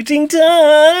Pack packaging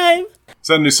time! Is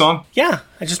that a new song? Yeah,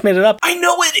 I just made it up. I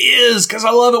know it is, because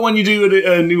I love it when you do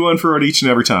a new one for it each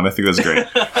and every time. I think that's great.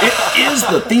 It is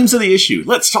the themes of the issue.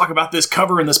 Let's talk about this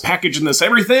cover and this package and this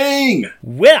everything.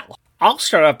 Well, I'll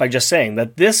start off by just saying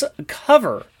that this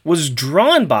cover was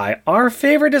drawn by our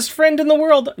favoriteest friend in the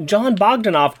world, John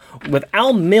Bogdanoff, with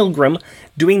Al Milgram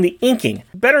doing the inking.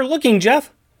 Better looking,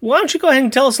 Jeff. Why don't you go ahead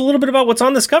and tell us a little bit about what's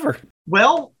on this cover?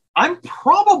 Well, I'm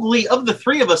probably, of the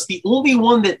three of us, the only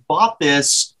one that bought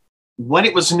this when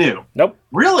it was new. Nope.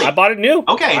 Really? I bought it new.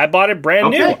 Okay. I bought it brand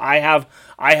new. Okay.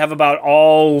 I have about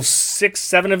all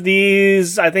 6-7 of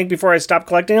these, I think, before I stopped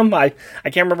collecting them. I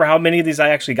can't remember how many of these I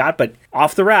actually got, but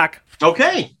off the rack.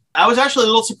 Okay. I was actually a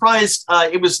little surprised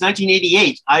it was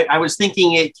 1988. I was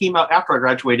thinking it came out after I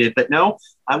graduated, but no,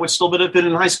 I would still have been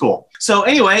in high school. So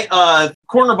anyway,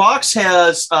 corner box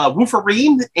has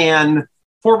Wolverine and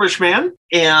Forbish Man,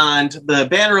 and the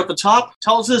banner at the top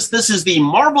tells us this is the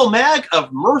Marvel Mag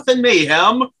of Mirth and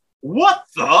Mayhem. What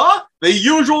the? The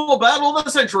usual battle of the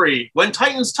century, when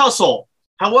Titans tussle.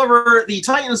 However, the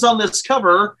Titans on this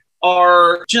cover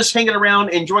are just hanging around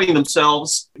enjoying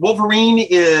themselves. Wolverine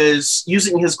is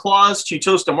using his claws to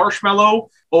toast a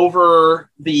marshmallow over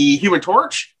the Human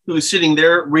Torch, who's sitting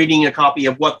there reading a copy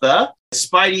of What the.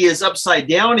 Spidey is upside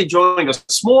down enjoying a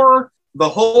s'more. The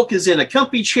Hulk is in a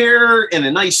comfy chair in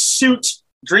a nice suit,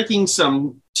 drinking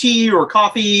some tea or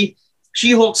coffee.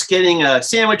 She-Hulk's getting a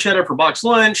sandwich at her for box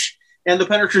lunch, and the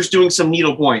Punisher's doing some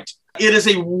needlepoint. It is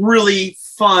a really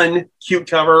fun, cute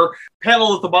cover.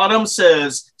 Panel at the bottom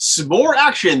says, "More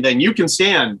action than you can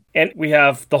stand." And we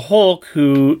have the Hulk,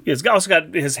 who is also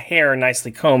got his hair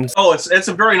nicely combed. Oh, it's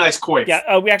a very nice coif.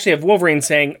 Yeah, we actually have Wolverine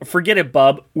saying, "Forget it,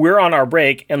 bub, we're on our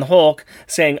break," and the Hulk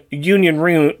saying, Union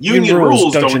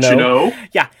rules, don't you know?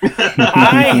 Yeah,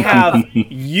 I have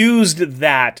used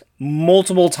that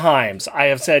multiple times. I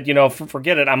have said,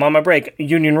 forget it, I'm on my break.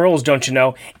 Union rules, don't you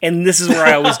know? And this is where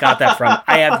I always got that from.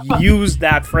 I have used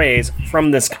that phrase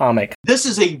from this comic. This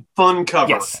is a fun cover.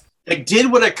 Yes. It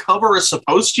did what a cover is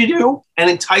supposed to do and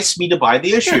enticed me to buy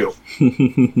the issue.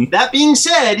 That being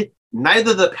said,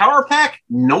 neither the Power Pack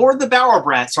nor the Bower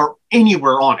Brats are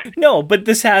anywhere on it. No, but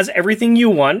this has everything you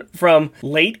want from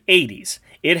late 80s.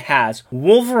 It has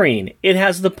Wolverine. It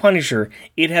has the Punisher.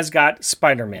 It has got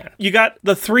Spider-Man. You got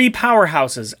the three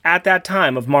powerhouses at that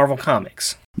time of Marvel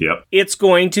Comics. Yep. It's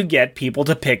going to get people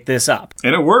to pick this up.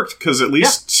 And it worked, because at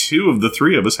least two of the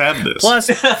three of us had this. Plus,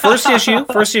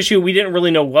 first issue, we didn't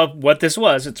really know what this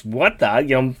was. It's what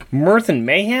the, mirth and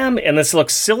mayhem, and this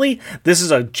looks silly. This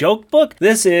is a joke book.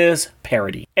 This is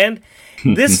parody. And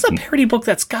this is a parody book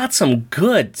that's got some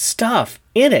good stuff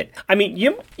in it. I mean,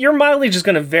 your mileage is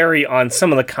going to vary on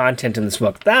some of the content in this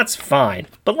book. That's fine.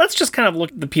 But let's just kind of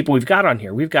look at the people we've got on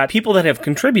here. We've got people that have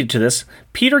contributed to this.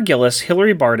 Peter Gillis,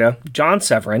 Hilary Barta, John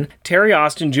Severin, Terry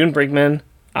Austin, June Brigman,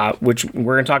 which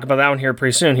we're going to talk about that one here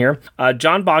pretty soon here.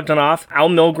 John Bogdanoff, Al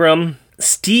Milgram,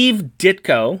 Steve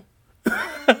Ditko,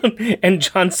 and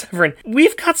John Severin.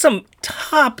 We've got some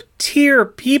top tier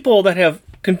people that have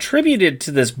contributed to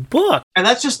this book. And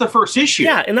that's just the first issue.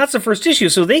 Yeah, and that's the first issue.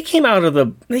 So they came out of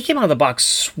the box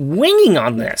swinging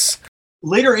on this.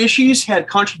 Later issues had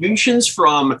contributions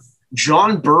from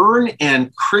John Byrne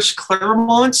and Chris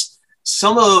Claremont.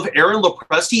 Some of Aaron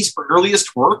Lopresti's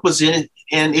earliest work was in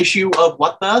an issue of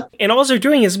What The? And all they're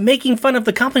doing is making fun of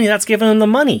the company that's giving them the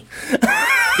money.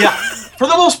 Yeah. For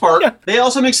the most part, Yeah. They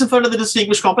also make some fun of the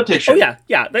Distinguished Competition. Oh,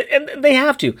 yeah. And they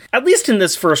have to. At least in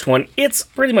this first one, it's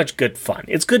pretty much good fun.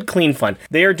 It's good, clean fun.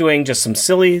 They are doing just some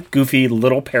silly, goofy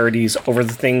little parodies over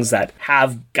the things that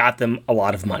have got them a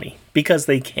lot of money. Because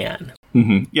they can.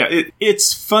 Mm-hmm. Yeah,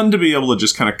 it's fun to be able to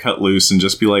just kind of cut loose and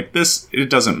just be like, this, it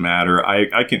doesn't matter.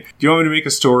 I can, do you want me to make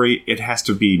a story? It has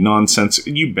to be nonsense.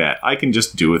 You bet. I can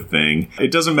just do a thing. It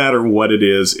doesn't matter what it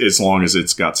is as long as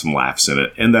it's got some laughs in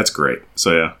it. And that's great.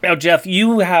 So, yeah. Now, Jeff,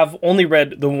 you have only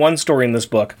read the one story in this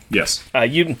book. Yes.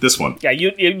 This one. Yeah,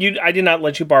 you. I did not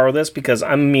let you borrow this because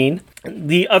I'm mean.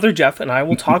 The other Jeff, and I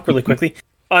will talk really quickly.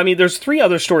 I mean, there's three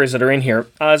other stories that are in here.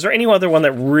 Is there any other one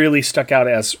that really stuck out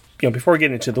as, before we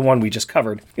get into the one we just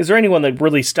covered, is there anyone that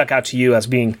really stuck out to you as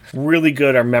being really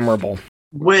good or memorable?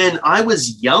 When I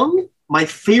was young, my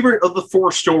favorite of the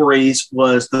four stories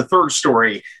was the third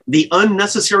story, The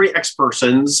Unnecessary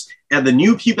X-Persons and the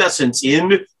New Pubescents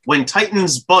in When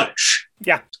Titans Bunch.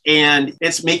 Yeah. And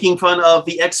it's making fun of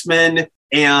the X-Men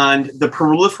and the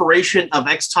proliferation of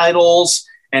X titles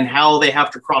and how they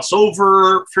have to cross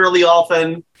over fairly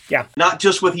often. Yeah. Not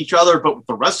just with each other, but with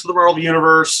the rest of the Marvel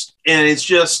Universe. And it's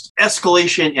just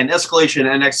escalation and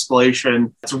escalation and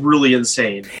escalation. It's really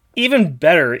insane. Even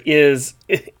better is,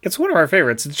 it's one of our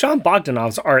favorites. It's John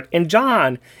Bogdanoff's art, and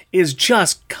John is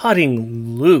just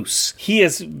cutting loose. He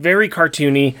is very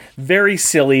cartoony, very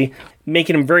silly,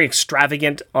 making him very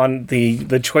extravagant on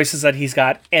the choices that he's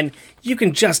got, and you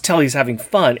can just tell he's having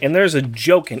fun, and there's a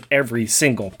joke in every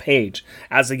single page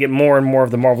as they get more and more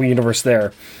of the Marvel Universe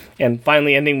there. And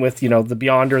finally ending with, the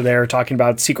Beyonder there talking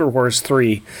about Secret Wars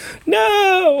 3.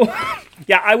 No!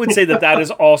 Yeah, I would say that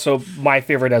is also my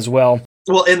favorite as well.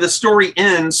 Well, and the story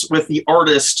ends with the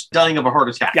artist dying of a heart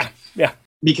attack. Yeah.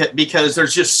 Because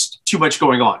there's just too much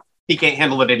going on. He can't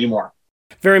handle it anymore.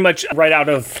 Very much right out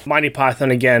of Monty Python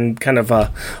again, kind of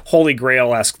a Holy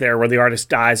Grail-esque there, where the artist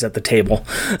dies at the table.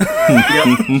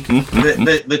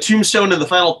 The tombstone in the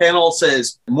final panel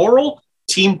says, moral,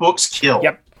 team books kill.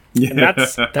 Yep. And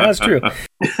that's true.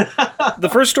 The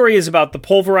first story is about the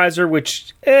Pulverizer,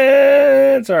 which,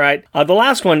 it's all right. The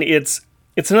last one, it's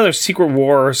another Secret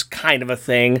Wars kind of a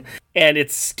thing, and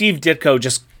it's Steve Ditko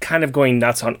just kind of going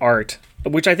nuts on art,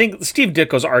 which I think Steve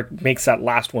Ditko's art makes that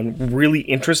last one really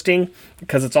interesting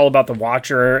because it's all about the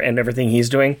Watcher and everything he's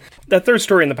doing. The third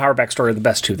story and the Powerback story are the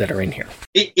best two that are in here.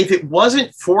 If it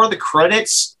wasn't for the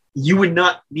credits, you would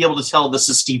not be able to tell this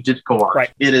is Steve Ditko art. Right.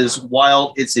 It is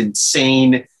wild. It's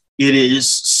insane. It is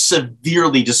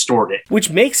severely distorted. Which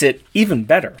makes it even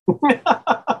better.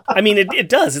 I mean, it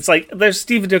does. It's like there's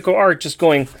Steve Ditko art just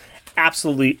going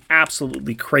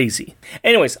absolutely crazy.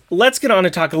 Anyways, let's get on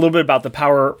and talk a little bit about the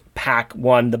Power Pack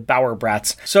one, the Bower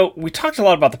Brats. So we talked a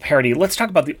lot about the parody. Let's talk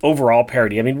about the overall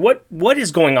parody. I mean, what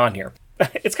is going on here?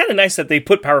 It's kind of nice that they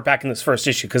put Power Pack in this first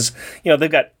issue because, they've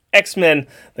got X-Men,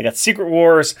 they got Secret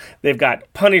Wars, they've got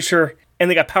Punisher, and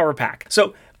they got Power Pack.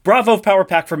 So bravo Power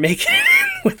Pack for making it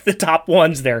with the top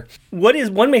ones there. What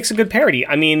makes a good parody?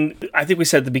 I mean, I think we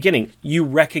said at the beginning, you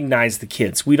recognize the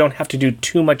kids. We don't have to do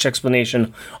too much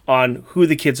explanation on who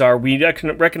the kids are. We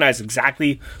recognize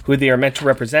exactly who they are meant to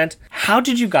represent. How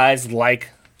did you guys like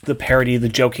the parody, the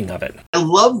joking of it? I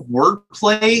love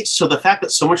wordplay, so the fact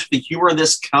that so much of the humor in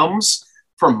this comes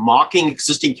from mocking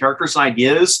existing characters and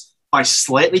ideas by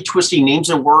slightly twisting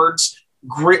names and words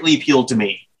greatly appealed to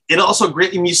me. It also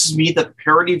greatly amuses me that the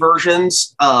parody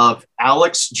versions of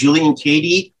Alex, Julie, and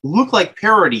Katie look like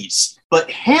parodies, but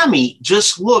Hammy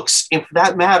just looks, and for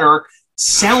that matter,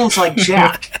 sounds like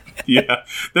Jack. Yeah,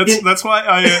 that's why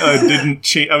I didn't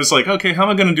change. I was like, okay, how am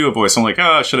I going to do a voice? I'm like,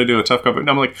 should I do a tough guy? And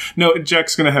I'm like, no,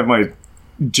 Jack's going to have my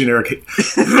generic.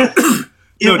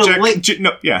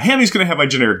 Hammy's going to have my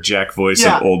generic Jack voice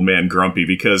of Old Man Grumpy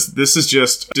because this is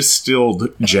just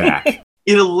distilled Jack.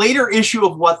 In a later issue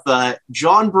of What The,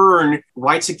 John Byrne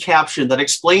writes a caption that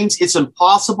explains it's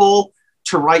impossible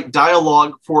to write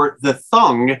dialogue for the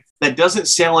Thung that doesn't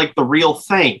sound like the real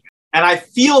thing. And I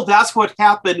feel that's what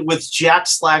happened with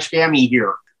Jack/Hammy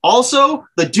here. Also,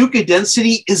 the Duke of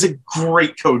Density is a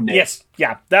great code name. Yes,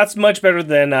 yeah, that's much better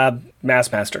than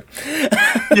Massmaster.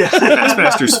 Yeah,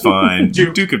 Massmaster's fine.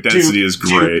 Duke of Density is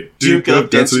great. Duke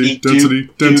of Density,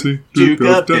 Duke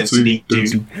of Density,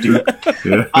 Duke.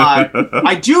 Yeah.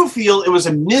 I do feel it was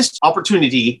a missed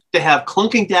opportunity to have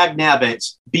Clunk and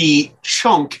Dagnabbit be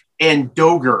Chunk and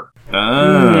Dogger.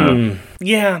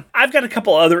 Yeah, I've got a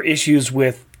couple other issues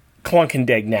with Clunk and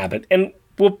Dagnabbit, and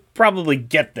we'll probably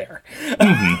get there.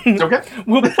 Okay.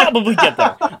 We'll probably get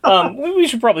there. We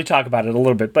should probably talk about it a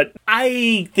little bit, but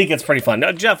I think it's pretty fun.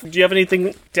 Jeff, do you have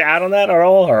anything to add on that at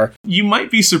all? Or you might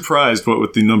be surprised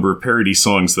with the number of parody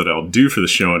songs that I'll do for the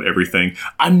show and everything.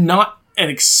 I'm not an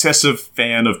excessive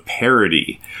fan of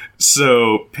parody.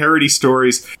 So parody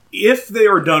stories, if they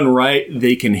are done right,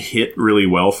 they can hit really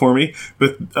well for me.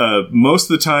 But most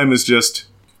of the time is just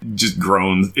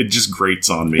groans. It just grates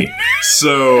on me.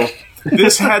 So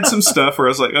this had some stuff where I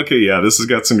was like, okay, yeah, this has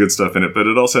got some good stuff in it. But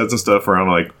it also had some stuff where I'm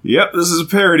like, yep, this is a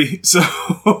parody. So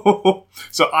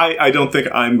I don't think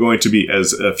I'm going to be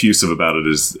as effusive about it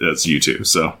as you two.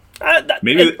 So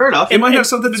maybe fair enough. It might have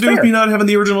something to do with me not having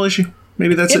the original issue.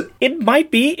 Maybe that's it. It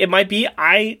might be. It might be.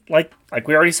 I like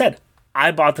we already said, I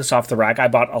bought this off the rack. I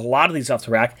bought a lot of these off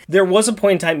the rack. There was a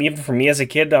point in time, even for me as a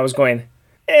kid, that I was going,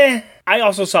 I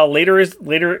also saw later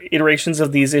iterations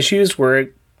of these issues where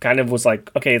it kind of was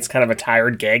like, okay, it's kind of a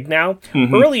tired gag now.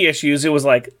 Mm-hmm. Early issues, it was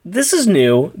like, this is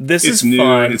new. This is new,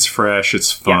 fun. It's fresh.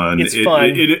 It's fun. Yeah, it's fun.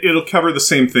 It'll cover the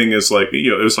same thing as like,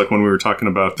 it was like when we were talking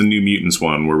about the New Mutants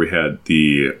one where we had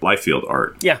the Liefeld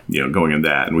art. Yeah. Going in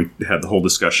that, and we had the whole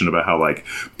discussion about how like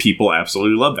people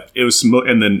absolutely love that. It was,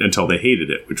 and then until they hated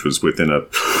it, which was within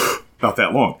about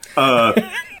that long.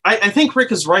 I think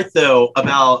Rick is right though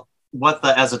about What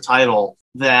The as a title,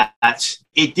 that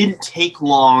it didn't take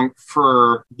long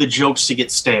for the jokes to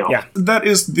get stale. Yeah. That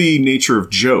is the nature of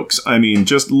jokes. I mean,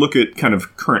 just look at kind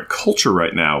of current culture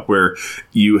right now where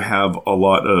you have a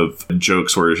lot of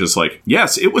jokes where it's just like,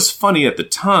 yes, it was funny at the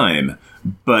time,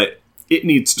 but it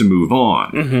needs to move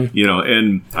on. Mm-hmm.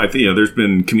 And I think, there's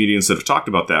been comedians that have talked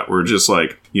about that where just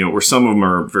like, where some of them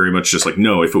are very much just like,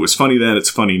 no, if it was funny then, it's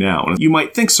funny now. And you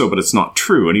might think so, but it's not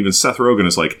true. And even Seth Rogen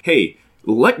is like, hey,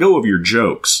 let go of your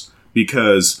jokes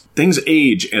because things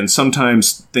age and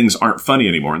sometimes things aren't funny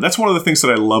anymore. And that's one of the things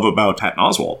that I love about Patton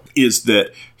Oswalt is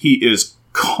that he is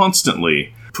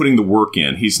constantly putting the work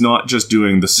in. He's not just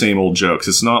doing the same old jokes.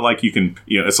 It's not like you can,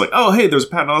 it's like, oh, hey, there's a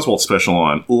Patton Oswalt special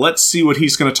on. Let's see what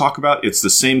he's going to talk about. It's the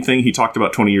same thing he talked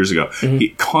about 20 years ago. Mm-hmm. He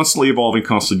constantly evolving,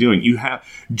 constantly doing.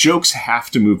 Jokes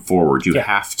have to move forward. You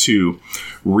have to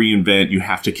reinvent. You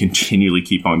have to continually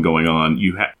keep on going on.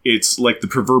 It's like the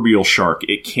proverbial shark.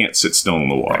 It can't sit still in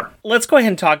the water. Let's go ahead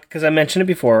and talk, because I mentioned it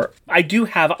before. I do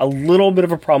have a little bit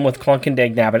of a problem with Clunk and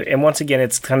Dagnabbit. And once again,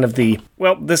 it's kind of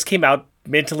this came out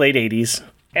mid to late 80s.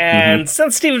 And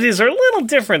sensitivities are a little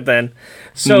different then.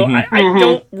 So I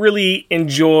don't really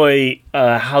enjoy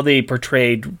how they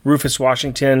portrayed Rufus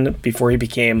Washington before he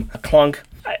became a Clunk.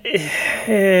 They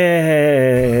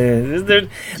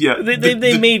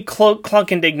made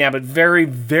Clunk and Dagnabbit very,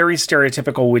 very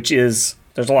stereotypical, which is,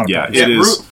 there's a lot of problems. It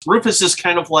is. Rufus is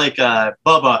kind of like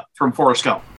Bubba from Forrest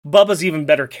Gump. Bubba's even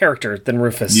better character than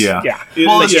Rufus.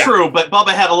 Well, it's true, but Bubba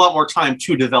had a lot more time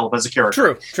to develop as a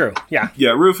character. True, yeah.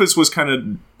 Yeah, Rufus was kind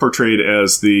of portrayed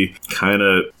as the kind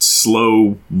of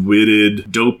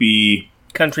slow-witted, dopey...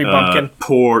 country bumpkin.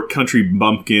 Poor country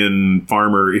bumpkin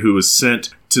farmer who was sent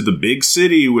to the big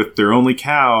city with their only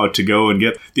cow to go and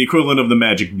get the equivalent of the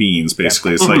magic beans,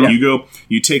 basically. It's like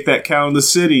you take that cow in the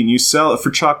city and you sell it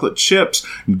for chocolate chips.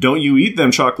 Don't you eat them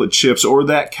chocolate chips or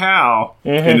that cow.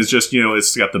 And it's just,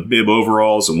 it's got the bib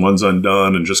overalls and one's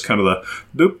undone and just kind of the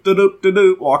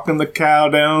doop-da-doop-da-doop, walking the cow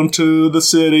down to the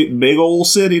city, big old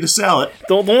city to sell it.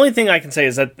 The only thing I can say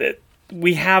is that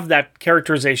we have that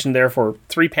characterization there for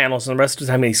 3 panels and the rest of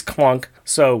the time he's Clunk,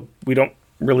 so we don't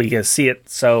really see it.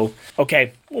 So,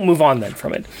 okay, we'll move on then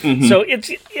from it. So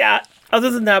it's, other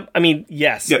than that, I mean,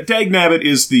 yes. Yeah, Dagnabbit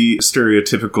is the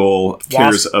stereotypical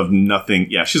cares of nothing.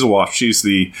 Yeah, she's a wasp. She's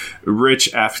the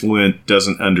rich, affluent,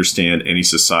 doesn't understand any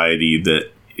society that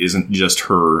isn't just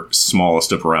her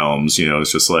smallest of realms.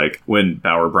 It's just like when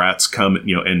Bower Brats come,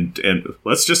 and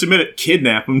let's just admit it,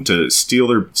 kidnap them to steal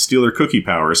their cookie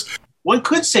powers. One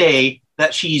could say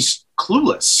that she's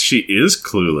clueless. She is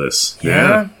clueless.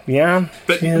 Yeah.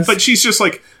 But she's just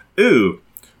like, ooh,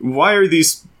 why are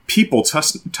these people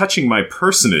touching my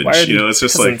personage? It's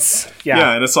just peasants? like,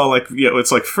 and it's all like,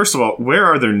 it's like, first of all, where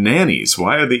are their nannies?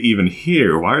 Why are they even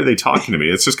here? Why are they talking to me?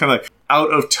 It's just kind of like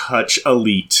out of touch,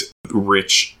 elite,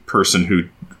 rich person who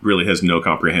really has no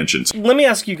comprehensions. Let me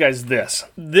ask you guys this.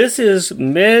 This is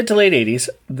mid to late 80s.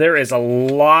 There is a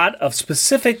lot of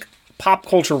specific pop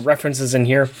culture references in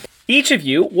here. Each of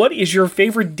you, what is your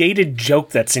favorite dated joke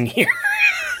that's in here?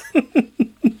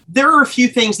 There are a few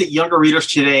things that younger readers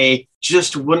today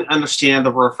just wouldn't understand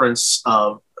the reference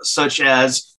of, such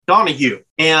as Donahue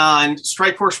and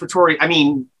Strike Force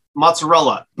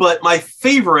Mozzarella. But my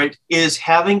favorite is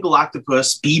having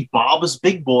Galactopus be Bob's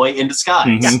big boy in disguise.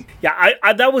 Mm-hmm. Yeah,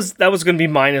 that was going to be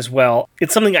mine as well.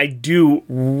 It's something I do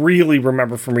really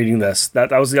remember from reading this.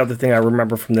 That was the other thing I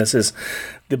remember from this is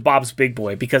the Bob's Big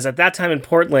Boy, because at that time in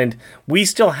Portland, we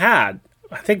still had,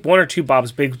 I think, 1 or 2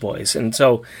 Bob's Big Boys. And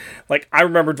so, like, I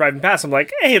remember driving past, I'm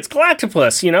like, hey, it's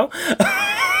Galactopus,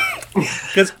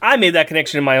 Because I made that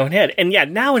connection in my own head. And yeah,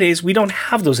 nowadays, we don't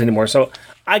have those anymore. So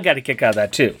I got a kick out of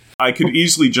that, too. I could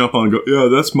easily jump on and go, yeah,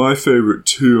 that's my favorite,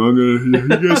 too. I'm going to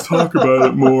hear you guys talk about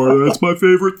it more. That's my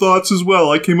favorite thoughts as well.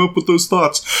 I came up with those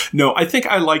thoughts. No, I think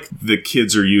I like the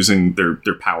kids are using their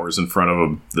powers in front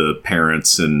of the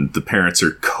parents, and the parents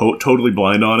are totally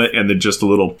blind on it, and they're just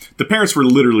the parents were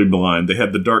literally blind. They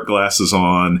had the dark glasses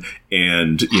on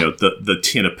and, the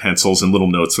tin of pencils and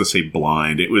little notes that say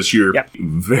blind. It was your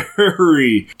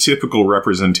very typical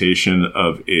representation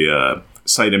of a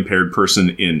sight-impaired person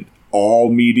in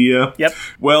all media. Yep.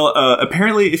 Well,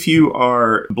 apparently if you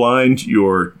are blind,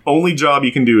 your only job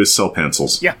you can do is sell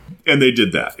pencils. Yeah. And they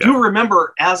did that. I do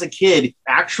remember as a kid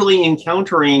actually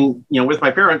encountering, with my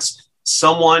parents,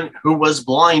 someone who was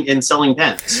blind and selling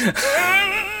pens.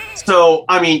 So,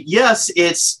 yes,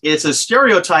 it's a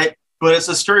stereotype, but it's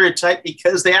a stereotype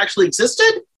because they actually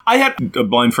existed. I had a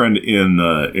blind friend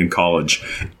in college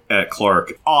at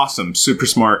Clark. Awesome, super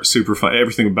smart, super fun.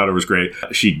 Everything about her was great.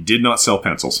 She did not sell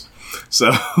pencils.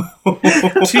 So,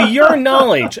 to your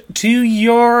knowledge, you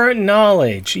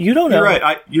don't know.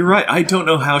 You're right. I don't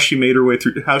know how she made her way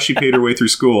through. How she paid her way through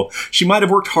school. She might have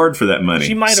worked hard for that money.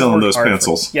 She might have selling worked those hard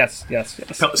pencils. Yes.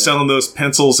 Selling those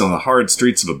pencils on the hard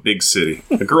streets of a big city.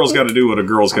 A girl's got to do what a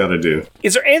girl's got to do.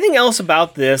 Is there anything else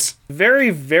about this very,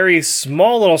 very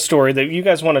small little story that you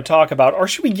guys want to talk about, or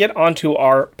should we get onto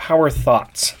our power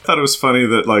thoughts? I thought it was funny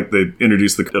that they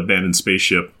introduced the abandoned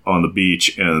spaceship on the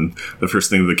beach, and the first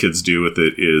thing the kids do with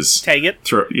it is tag it,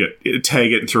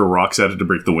 tag it, and throw rocks at it to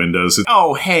break the windows.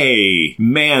 Oh, hey,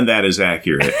 man, that is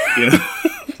accurate.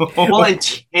 Well,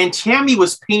 and Tammy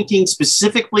was painting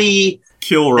specifically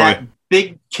Kilroy.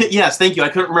 Yes, thank you. I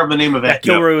couldn't remember the name of it. Yeah,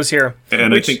 Kilroy was here.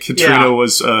 And I think Katrina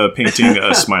was painting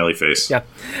a smiley face. Yeah.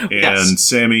 And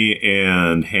Sammy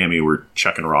and Hammy were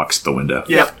chucking rocks at the window.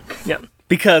 Yeah.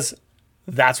 Because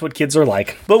that's what kids are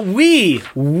like. But we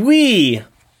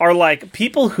are like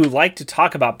people who like to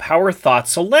talk about power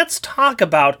thoughts. So let's talk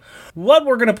about what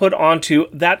we're going to put onto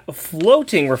that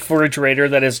floating refrigerator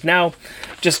that is now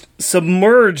just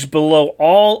submerged below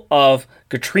all of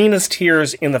Katrina's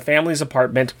tears in the family's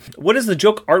apartment. What is the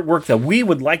joke artwork that we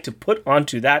would like to put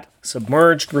onto that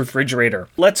submerged refrigerator?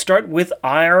 Let's start with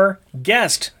our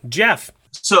guest, Jeff.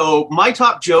 So my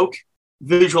top joke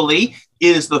visually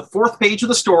is the 4th page of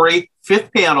the story,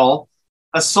 5th panel.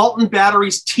 Assault and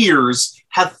Battery's tears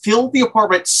have filled the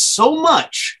apartment so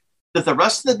much that the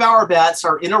rest of the Bower Bats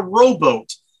are in a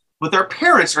rowboat, but their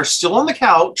parents are still on the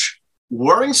couch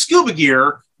wearing scuba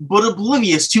gear, but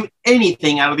oblivious to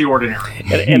anything out of the ordinary.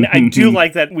 And I do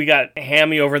like that we got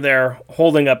Hammy over there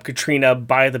holding up Katrina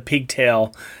by the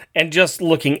pigtail and just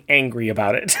looking angry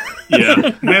about it.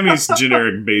 Yeah, Hammy's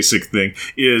generic basic thing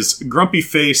is grumpy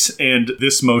face and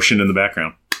this motion in the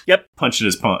background. Yep. Punching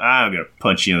his palm. I'm going to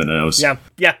punch you in the nose. Yeah.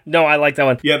 No, I like that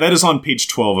one. Yeah, that is on page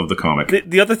 12 of the comic.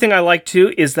 The other thing I like,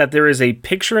 too, is that there is a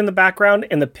picture in the background,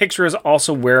 and the picture is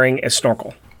also wearing a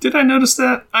snorkel. Did I notice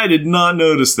that? I did not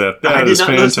notice that. That is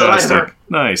fantastic.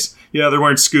 Nice. Yeah, they're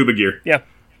wearing scuba gear. Yeah.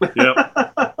 Yep.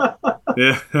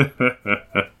 Yeah.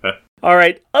 All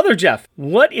right, other Jeff,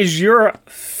 what is your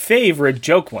favorite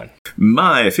joke one?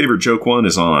 My favorite joke one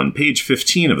is on page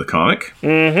 15 of the comic.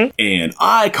 Mm-hmm. And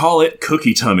I call it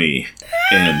Cookie Tummy.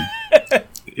 And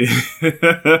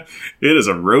it is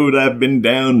a road I've been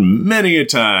down many a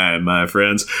time, my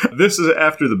friends. This is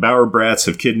after the Bower Brats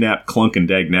have kidnapped Clunk and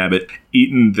Dagnabbit,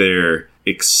 eaten their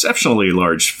exceptionally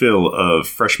large fill of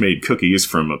fresh-made cookies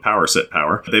from a Power Set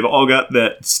Power. They've all got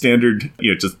that standard,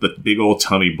 just the big old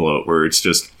tummy bloat where it's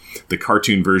just the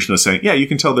cartoon version of saying, yeah, you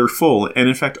can tell they're full, and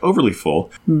in fact overly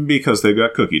full, because they've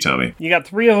got cookie tummy. You got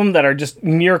 3 of them that are just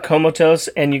near comatose,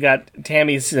 and you got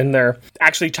Tammy's in there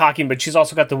actually talking, but she's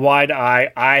also got the wide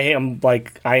eye. I am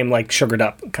like sugared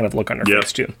up kind of look on her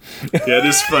face too. Yeah, it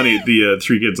is funny. The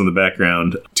 3 kids in the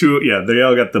background, they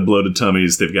all got the bloated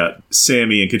tummies. They've got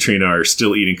Sammy and Katrina are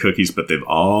still eating cookies, but they've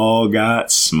all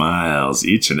got smiles.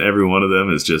 Each and every one of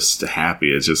them is just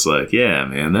happy. It's just like, yeah,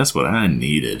 man, that's what I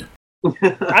needed.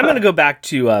 I'm going to go back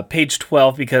to page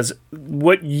 12 because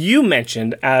what you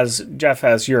mentioned as Jeff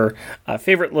as your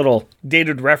favorite little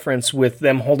dated reference with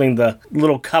them holding the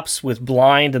little cups with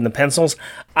blind and the pencils,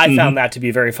 I found that to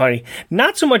be very funny.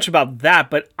 Not so much about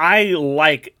that, but I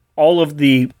like all of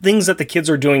the things that the kids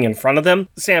are doing in front of them.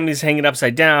 Sammy's hanging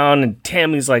upside down and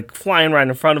Tammy's like flying right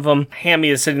in front of him. Hammy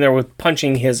is sitting there with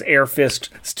punching his air fist,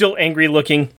 still angry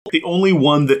looking. The only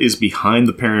one that is behind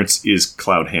the parents is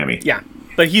Cloud Hammy. Yeah.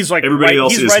 But he's like everybody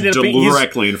else he's is right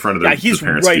directly in front of their he's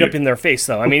parents' right view. up in their face,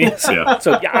 though. I mean,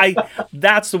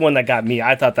 that's the one that got me.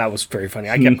 I thought that was very funny.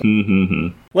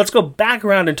 Let's go back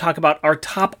around and talk about our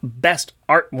top best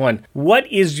art one. What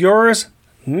is yours,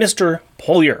 Mr.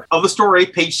 Polier? Of the story,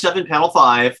 page 7, panel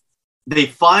 5, they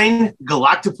find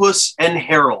Galactopus and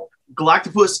Harold.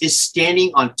 Galactopus is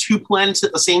standing on 2 planets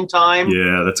at the same time.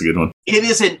 Yeah, that's a good one. It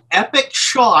is an epic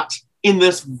shot in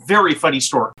this very funny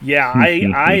story. Yeah,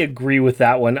 I agree with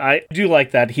that one. I do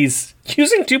like that. He's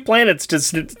using 2 planets to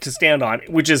stand on,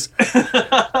 which is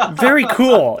very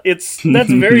cool. That's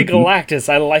very Galactus.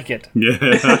 I like it. Yeah.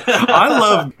 I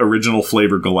love original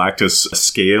flavor Galactus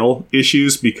scale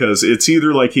issues because it's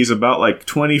either like he's about like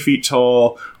 20 feet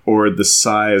tall or the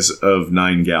size of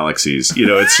 9 galaxies.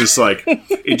 It's just like,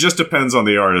 it just depends on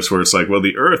the artist where it's like, well,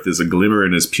 the Earth is a glimmer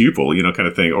in his pupil, kind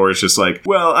of thing. Or it's just like,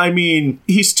 well, I mean,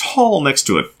 he's tall next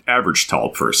to an average tall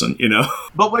person,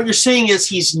 But what you're saying is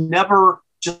he's never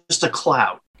just a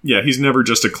cloud. Yeah, he's never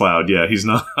just a cloud. Yeah, he's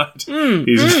not.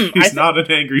 He's not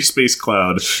an angry space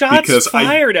cloud. Shots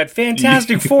fired at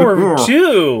Fantastic Four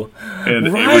 2.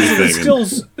 And Rise of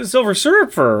the Silver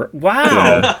Surfer.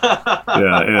 Wow.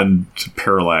 Yeah, and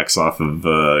Parallax off of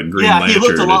Green Lantern. Yeah, he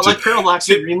looked a lot like Parallax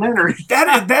in Green Lantern.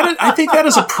 I think that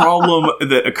is a problem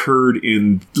that occurred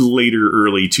in later,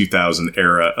 early 2000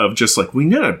 era of just like, we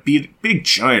need a big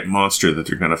giant monster that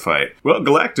they're going to fight. Well,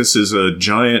 Galactus is a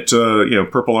giant,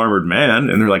 purple armored man,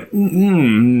 and they're like,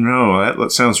 no, that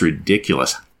sounds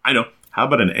ridiculous. I know. How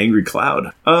about an angry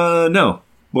cloud? No.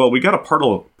 Well, we got a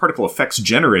particle effects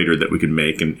generator that we could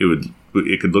make, and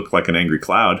it could look like an angry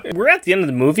cloud. We're at the end of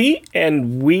the movie,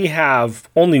 and we have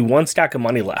only 1 stack of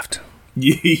money left.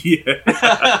 Yeah.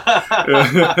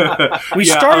 We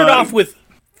started off with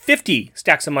 50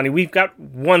 stacks of money. We've got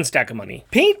 1 stack of money.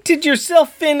 Painted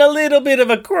yourself in a little bit of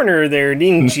a corner there,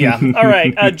 didn't ya? All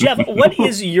right, Jeff, what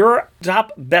is your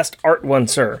top best art one,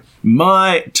 sir?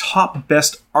 My top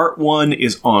best art one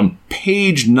is on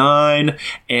page 9,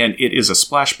 and it is a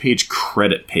splash page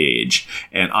credit page,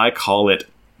 and I call it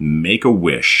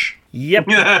Make-A-Wish. Yep.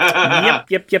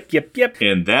 Yep.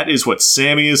 And that is what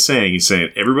Sammy is saying. He's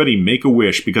saying, everybody make a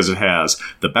wish, because it has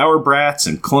the Bower Brats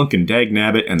and Clunk and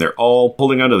Dagnabbit, and they're all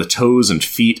holding onto the toes and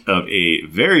feet of a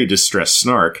very distressed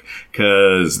Snark,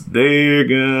 because they're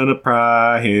gonna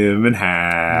pry him in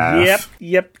half.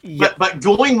 Yep. But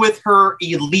going with her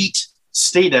elite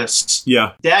status,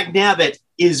 yeah, Dagnabbit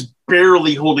is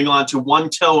barely holding on to 1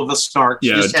 toe of the Snark.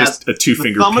 She just has a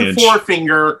 2-finger thumb pinch. And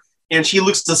forefinger. And she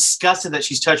looks disgusted that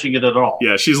she's touching it at all.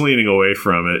 Yeah, she's leaning away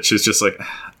from it. She's just like,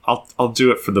 I'll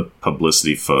do it for the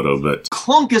publicity photo, but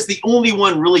Clunk is the only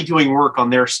one really doing work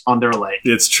on their leg.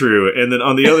 It's true. And then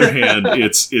on the other hand,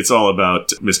 it's all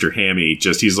about Mr. Hammy.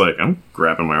 He's like, I'm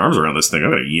grabbing my arms around this thing. I'm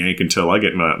gonna yank until I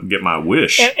get my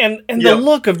wish. And the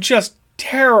look of just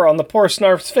terror on the poor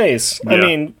Snarf's face. Yeah. I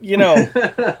mean,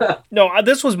 no,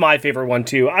 this was my favorite one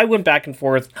too. I went back and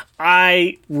forth.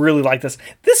 I really like this.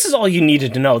 This is all you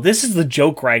needed to know. This is the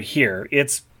joke right here.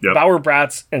 It's Bower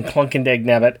Brats and Clunk and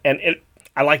Dagnabbit, and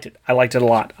I liked it. I liked it a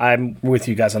lot. I'm with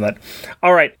you guys on that.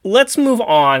 All right, let's move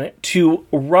on to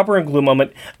Rubber and Glue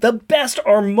moment. The best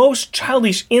or most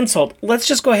childish insult. Let's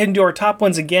just go ahead and do our top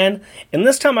ones again. And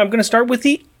this time I'm going to start with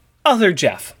the other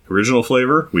Jeff. Original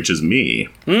flavor, which is me.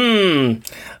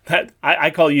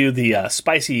 I call you the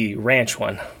spicy ranch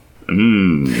one.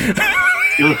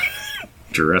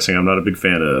 Dressing I'm not a big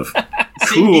fan of.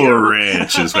 Cool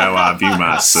Ranch is how I view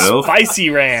myself. Spicy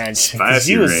Ranch.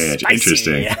 Spicy Ranch. Spicy.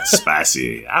 Interesting.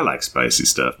 Spicy. I like spicy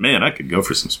stuff. Man, I could go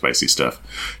for some spicy stuff.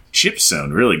 Chips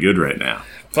sound really good right now.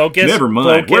 Focus. Never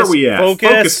mind. Focus, Where are we at?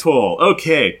 Focus. Pull.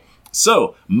 Okay.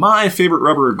 So, my favorite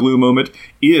rubber or glue moment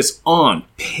is on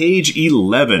page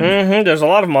 11. There's a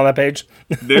lot of them on that page.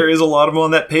 There is a lot of them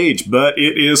on that page, but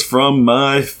it is from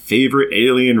my favorite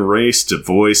alien race to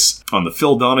voice on the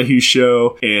Phil Donahue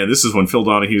show. And this is when Phil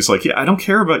Donahue's like, yeah, I don't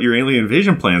care about your alien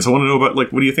invasion plans. I want to know about,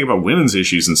 like, what do you think about women's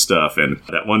issues and stuff? And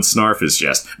that one snarf is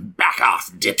just, Back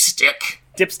off, dipstick.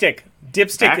 Dipstick.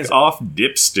 Dipstick back is off,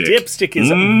 dipstick. Dipstick is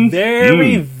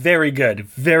very, very good.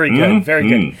 Very good. Very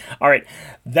good. All right.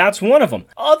 That's one of them.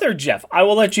 Other Jeff, I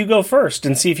will let you go first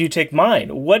and see if you take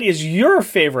mine. What is your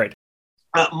favorite?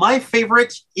 My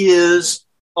favorite is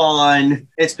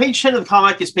it's page 10 of the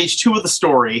comic, it's page 2 of the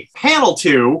story. Panel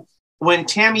 2, when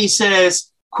Tammy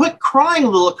says, "Quit crying,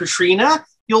 little Katrina.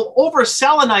 You'll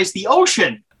over-salinize the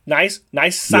ocean." Nice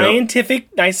scientific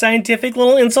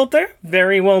little insult there.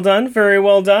 Very well done. Very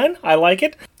well done. I like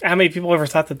it. How many people ever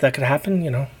thought that could happen,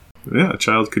 Yeah, a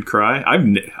child could cry.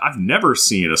 I've never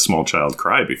seen a small child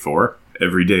cry before.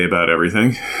 Every day about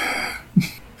everything.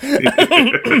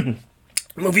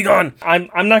 Moving on.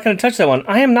 I'm not going to touch that one.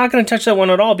 I am not going to touch that one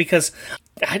at all because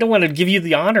I don't want to give you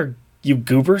the honor, you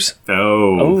goobers.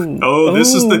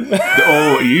 This is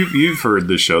you've heard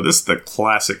this show. This is the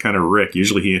classic kind of Rick.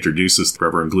 Usually he introduces the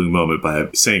rubber and glue moment by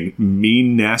saying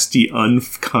mean, nasty,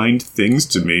 unkind things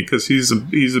to me because he's a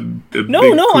big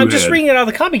No, I'm just head. reading it out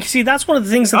of the comic. See, that's one of the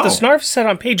things that the Snarf said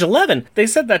on page 11. They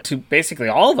said that to basically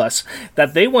all of us,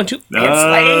 that they want to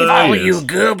enslave all you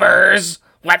goobers.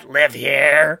 What live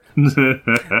here?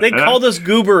 They called us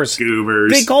goobers.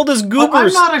 Goobers. They called us Oh, I'm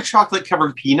goobers. not a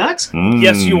chocolate-covered peanut.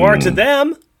 Yes, you are to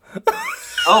them.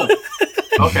 Oh,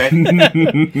 okay.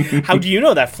 How do you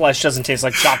know that flesh doesn't taste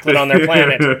like chocolate on their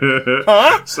planet?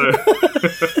 Huh?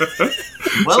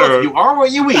 Well, if you are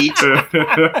what you eat.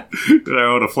 I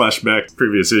want to flashback to the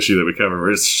previous issue that we covered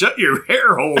where it's shut your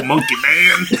hair hole, monkey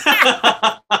man.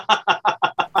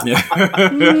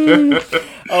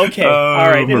 Okay, all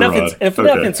right. Enough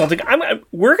Okay. insulting.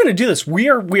 We're going to do this. We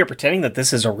are pretending that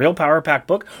this is a real Power Pack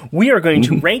book. We are going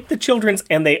to rank the children's,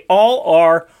 and they all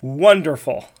are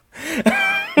wonderful.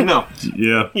 No.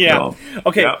 Yeah. Yeah.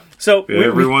 Okay. Yeah. So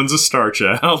everyone's a star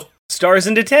child. Stars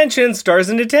in detention.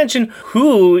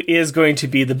 Who is going to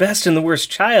be the best and the worst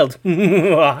child?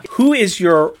 Who is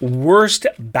your worst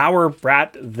Bower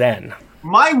brat then?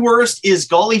 My worst is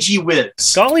Golly Gee Whiz.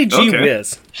 Golly gee Okay.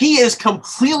 whiz. He is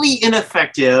completely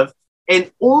ineffective and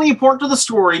only important to the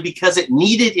story because it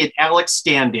needed an Alex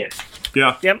stand-in.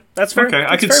 Yeah. Yep, that's fair. Okay, I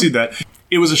That's could fair. see that.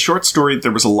 It was a short story.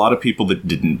 There was a lot of people that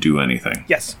didn't do anything.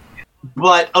 Yes.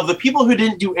 But of the people who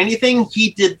didn't do anything, he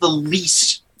did the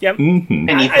least Yep. Mm-hmm.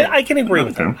 anything. I can agree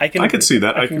with that. I could see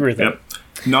that. I can agree with that.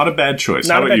 Not a bad choice.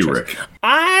 Not How a about bad you, choice. Rick?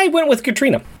 I went with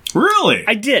Katrina. Really?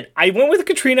 I did. I went with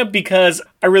Katrina because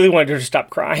I really wanted her to stop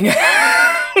crying.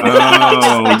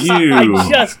 Oh, you.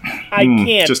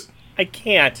 I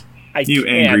can't. You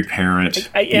angry parent.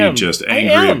 I am. You just I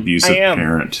angry, am. abusive I am.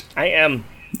 parent. I am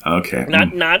Okay.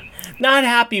 not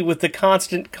happy with the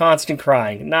constant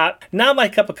crying. Not my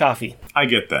cup of coffee I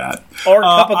get that. or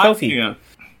cup of coffee. Yeah.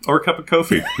 Or a cup of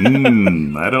coffee.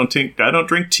 I don't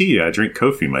drink tea. I drink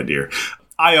coffee, my dear.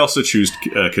 I also choose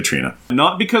Katrina.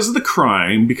 Not because of the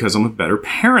crime, because I'm a better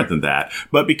parent than that,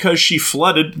 but because she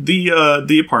flooded the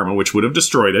apartment, which would have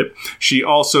destroyed it. She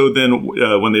also then,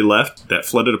 when they left, that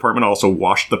flooded apartment also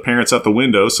washed the parents out the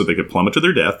window so they could plummet to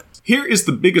their death. Here is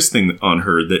the biggest thing on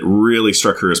her that really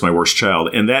struck her as my worst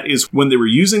child, and that is when they were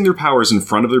using their powers in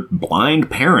front of their blind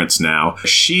parents now,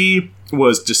 she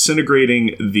was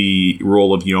disintegrating the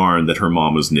roll of yarn that her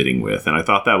mom was knitting with, and I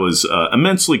thought that was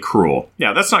immensely cruel.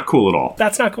 Yeah, that's not cool at all.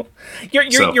 That's not cool. Your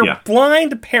yeah.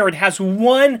 blind parent has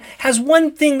one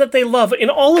thing that they love in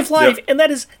all of life, Yep. and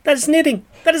that is knitting.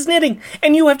 That is knitting,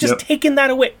 and you have just Yep. taken that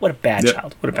away. What a bad Yep.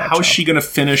 child. What a bad How child. is she going to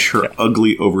finish her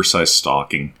ugly, oversized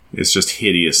stocking? It's just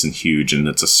hideous and huge, and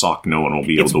it's a sock no one will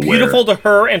be It's able to wear. beautiful to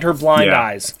her and her blind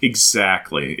eyes.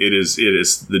 Exactly. It is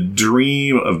the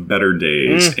dream of better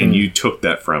days, and you took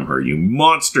that from her. You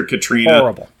monster, Katrina.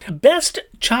 Horrible. Best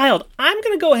child. I'm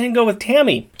going to go ahead and go with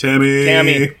Tammy.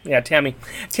 Tammy. Yeah, Tammy.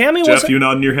 Tammy Jeff, was. you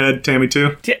nodding your head? Tammy,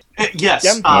 too? Yes,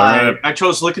 Yep. Alright. I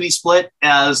chose Lickety Split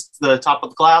as the top of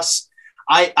the class.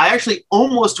 I actually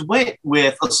almost went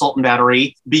with Assault and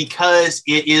Battery because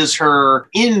it is her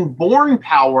inborn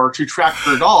power to track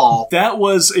her doll. That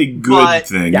was a good But-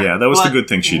 thing. yeah. Yeah, that was the But good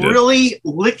thing she did. Really,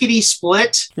 Lickety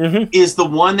Split is the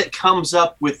one that comes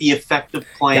up with the effective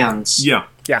plans. Yeah.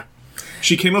 Yeah.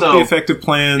 She came up So- with the effective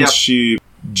plans. Yep. She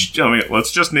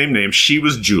let's just name names. She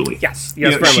was Julie. Yes, You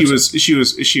know, very she much was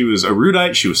she was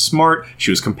erudite. She was smart.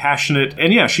 She was compassionate,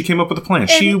 and yeah, she came up with a plan.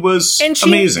 She was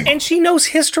amazing, and she knows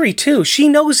history too. She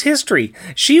knows history.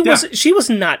 She was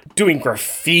not doing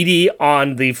graffiti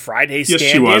on the Friday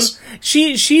stand-in. Yes,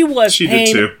 she was. She did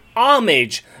paying too.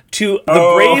 homage to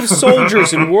the brave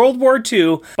soldiers in World War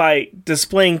II by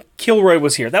displaying Kilroy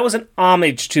was here. That was an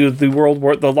homage to the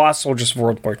lost soldiers of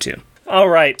World War II. All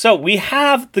right, so we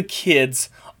have the kids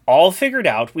all figured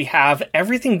out. We have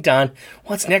everything done.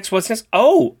 What's next?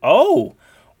 Oh,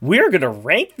 we're going to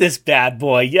rank this bad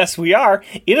boy. Yes, we are.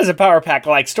 It is a Power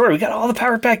Pack-like story. We got all the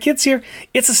Power Pack kids here.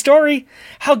 It's a story.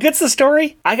 How good's the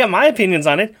story? I got my opinions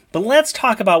on it, but let's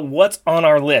talk about what's on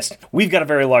our list. We've got a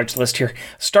very large list here.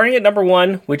 Starting at number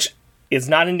 1, which is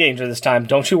not in danger this time.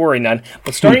 Don't you worry, none.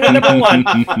 But starting at number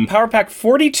 1, Power Pack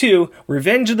 42,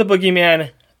 Revenge of the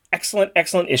Boogeyman. Excellent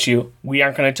issue. We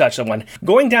aren't going to touch that one.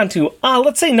 Going down to,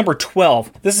 let's say number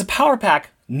 12. This is Power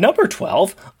Pack number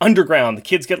 12, Underground. The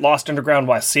kids get lost underground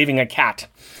while saving a cat.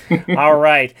 All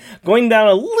right. Going down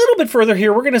a little bit further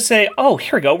here, we're going to say, here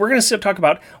we go. We're going to talk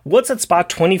about what's at spot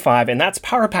 25, and that's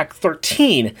Power Pack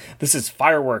 13. This is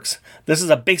Fireworks. This is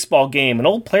a baseball game. An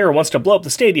old player wants to blow up the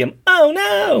stadium. Oh,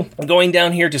 no. Going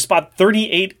down here to spot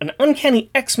 38, an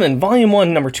Uncanny X-Men, Volume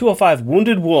 1, number 205,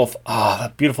 Wounded Wolf.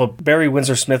 That beautiful Barry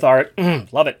Windsor Smith art.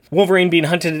 Love it. Wolverine being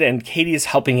hunted, and Katie is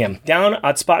helping him. Down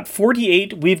at spot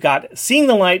 48, we've got Seeing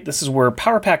the Light. This is where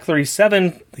Power Pack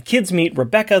 37, the kids meet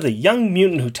Rebecca, the young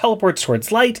mutant who teleports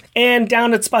towards light. And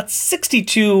down at spot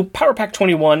 62, Power Pack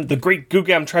 21, The Great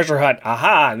Googam Treasure Hut.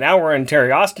 Aha, now we're in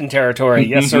Terry Austin territory.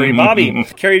 Yes, sir, Bobby.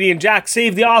 Carrie D and Jack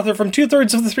save the author from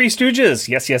 2/3 of the Three Stooges.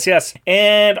 Yes.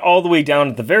 And all the way down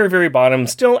at the very, very bottom,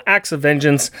 still Acts of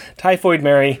Vengeance, Typhoid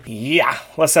Mary. Yeah,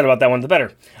 less said about that one, the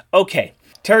better. Okay,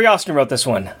 Terry Austin wrote this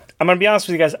one. I'm going to be honest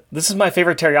with you guys. This is my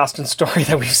favorite Terry Austin story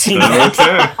that we've seen.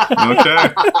 Okay.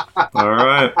 All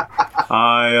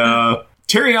right.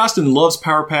 Terry Austin loves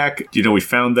Power Pack. We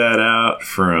found that out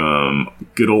from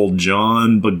good old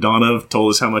John Bogdanov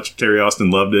told us how much Terry Austin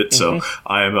loved it. So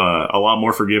I'm a lot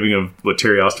more forgiving of what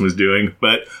Terry Austin was doing.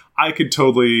 But I could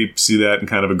totally see that and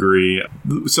kind of agree.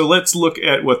 So let's look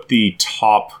at what the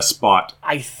top spot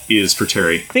is for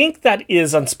Terry. I think that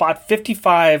is on spot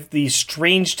 55, the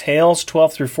Strange Tales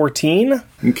 12 through 14.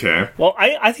 Okay. Well,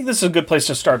 I think this is a good place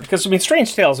to start because,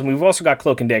 Strange Tales, and we've also got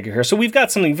Cloak and Dagger here, so we've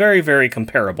got something very, very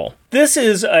comparable. This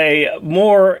is a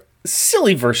more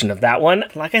silly version of that one.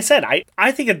 Like I said,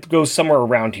 I think it goes somewhere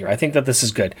around here. I think that this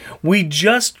is good. We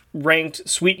just ranked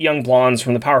Sweet Young Blondes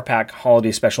from the Power Pack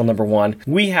Holiday Special number 1.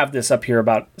 We have this up here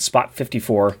about spot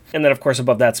 54. And then, of course,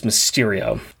 above that's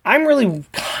Mysterio. I'm really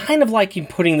kind of liking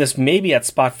putting this maybe at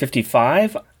spot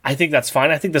 55. I think that's fine.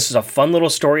 I think this is a fun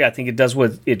little story. I think it does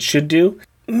what it should do.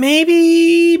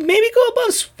 Maybe go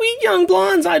above Sweet Young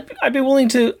Blondes. I'd be willing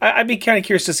to. I'd be kind of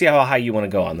curious to see how high you want to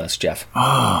go on this, Jeff.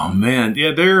 Oh man,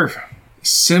 yeah, they're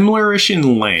similar-ish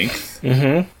in length.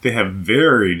 They have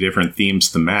very different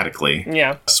themes thematically.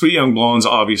 Yeah, Sweet Young Blondes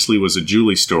obviously was a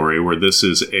Julie story, where this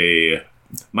is a.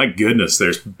 My goodness,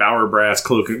 there's Bower Brass,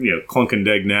 Clunk and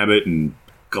Dag Nabbit, and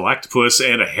Galactopus,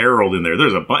 and a Herald in there.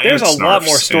 There's a bunch. There's a lot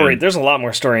more story. There's a lot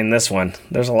more story in this one.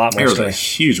 There's a lot more story. There's a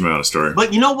huge amount of story.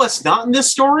 But you know what's not in this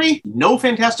story? No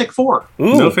Fantastic Four.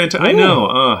 Ooh. No Fantastic. I know.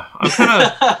 I'm kind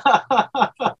of.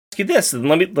 Ask you this.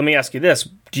 Let me ask you this.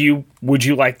 Would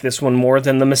you like this one more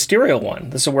than the Mysterio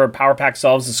one? This is where Power Pack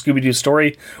solves the Scooby-Doo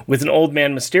story with an old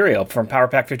man Mysterio from Power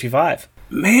Pack 55.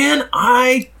 Man,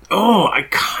 I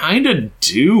kind of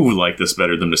do like this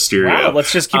better than Mysterio. Wow,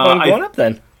 let's just keep on going up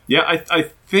then. Yeah, I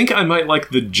think I might like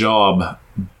the Job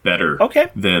better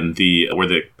than where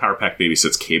the Power Pack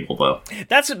babysits Cable, though.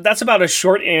 That's about as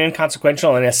short and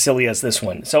inconsequential and as silly as this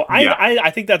one. So I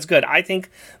think that's good. I think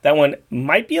that one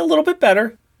might be a little bit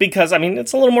better because,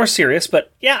 it's a little more serious.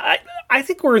 But yeah, I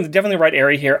think we're in the definitely right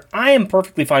area here. I am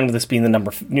perfectly fine with this being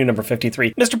the new number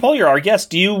 53. Mr. Pohl, you're our guest.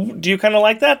 Do you kind of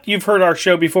like that? You've heard our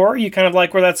show before. You kind of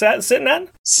like where that's sitting at?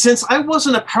 Since I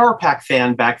wasn't a Power Pack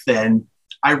fan back then,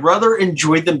 I rather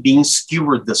enjoyed them being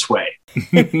skewered this way.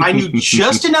 I knew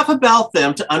just enough about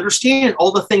them to understand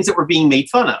all the things that were being made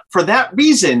fun of. For that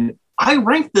reason, I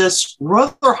ranked this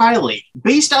rather highly.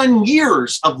 Based on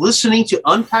years of listening to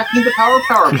Unpacking the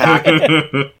Power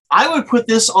Pack, I would put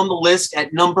this on the list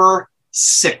at number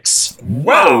 6.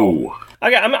 Whoa!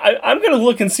 Okay, I'm going to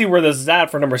look and see where this is at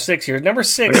for number 6 here. Number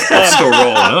 6. That's still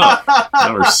rolling up.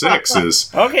 Number 6 is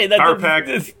Power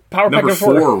Pack. Power Pack number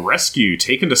 4, Rescue,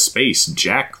 taken to space.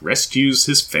 Jack rescues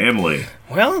his family.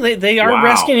 Well, they are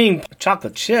rescuing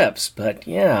chocolate chips, but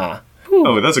yeah. Whew.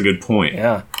 Oh, that's a good point.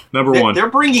 Yeah. Number one. They're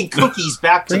bringing cookies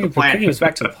back to the planet. Cookies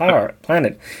back to the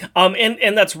planet.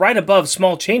 And that's right above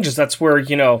small changes. That's where,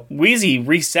 Wheezy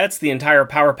resets the entire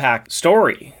Power Pack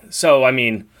story. So, I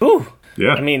mean,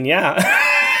 Yeah. I mean, yeah.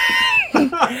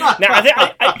 Now,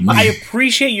 I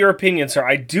appreciate your opinion, sir.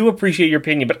 I do appreciate your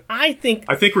opinion, but I think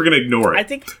we're going to ignore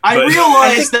it. I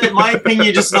realize that my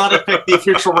opinion does not affect the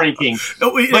official ranking.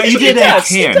 No, But you did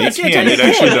ask. It actually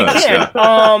does.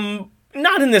 Yeah.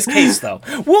 Not in this case, though.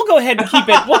 We'll go ahead and keep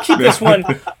it. We'll keep this one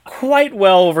quite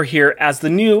well over here as the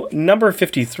new number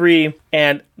 53,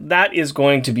 and that is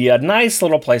going to be a nice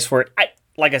little place for it.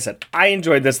 Like I said, I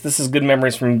enjoyed this. This is good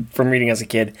memories from reading as a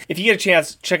kid. If you get a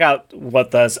chance, check out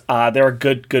What Does. They're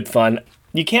good fun.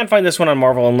 You can't find this one on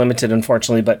Marvel Unlimited,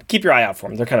 unfortunately, but keep your eye out for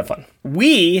them. They're kind of fun.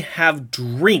 We have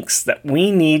drinks that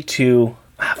we need to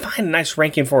find a nice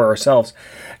ranking for ourselves.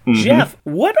 Mm-hmm. Jeff,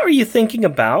 what are you thinking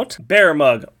about Bear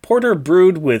Mug Porter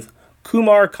brewed with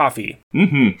Kumar coffee?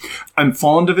 I'm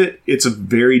fond of it. It's a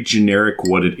very generic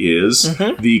what it is.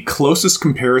 Mm-hmm. The closest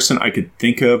comparison I could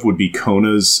think of would be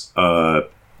Kona's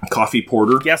coffee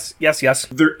porter. Yes.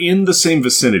 They're in the same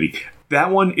vicinity. That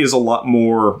one is a lot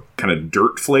more kind of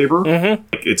dirt flavor. Mm-hmm.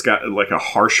 It's got like a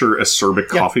harsher, acerbic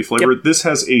coffee flavor. Yep. This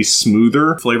has a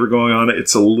smoother flavor going on it.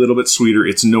 It's a little bit sweeter.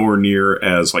 It's nowhere near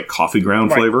as like coffee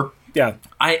ground flavor. Yeah.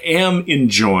 I am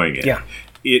enjoying it. Yeah.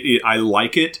 I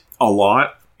like it a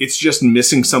lot. It's just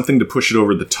missing something to push it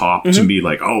over the top to be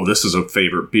like, oh, this is a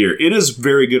favorite beer. It is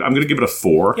very good. I'm going to give it a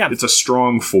 4. Yeah. It's a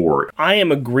strong 4. I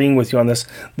am agreeing with you on this.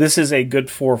 This is a good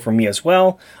 4 for me as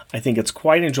well. I think it's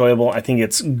quite enjoyable. I think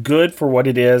it's good for what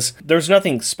it is. There's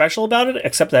nothing special about it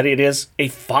except that it is a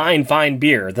fine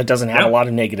beer that doesn't have a lot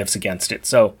of negatives against it.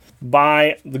 So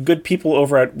by the good people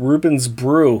over at Reuben's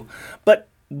Brew. But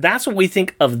that's what we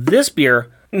think of this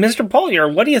beer. Mr.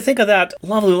 Pollier, what do you think of that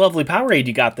lovely Powerade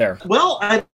you got there? Well,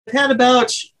 I've had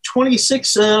about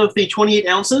 26 of the 28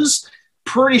 ounces.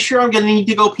 Pretty sure I'm going to need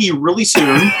to go pee really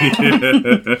soon.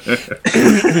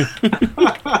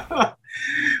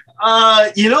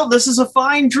 This is a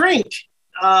fine drink.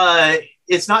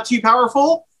 It's not too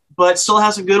powerful, but still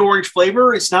has a good orange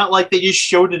flavor. It's not like they just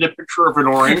showed it a picture of an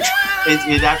orange.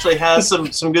 It actually has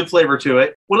some good flavor to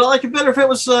it. Would I like it better if it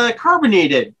was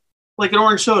carbonated, like an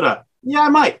orange soda? Yeah, I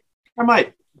might.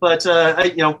 But I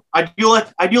do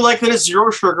like that it's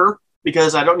 0 sugar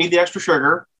because I don't need the extra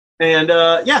sugar. And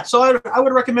so I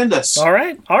would recommend this. All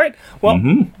right. Well,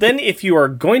 then if you are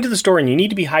going to the store and you need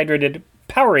to be hydrated,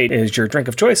 Powerade is your drink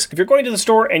of choice. If you're going to the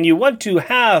store and you want to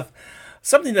have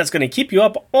something that's going to keep you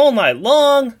up all night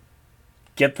long,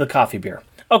 get the coffee beer.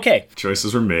 Okay.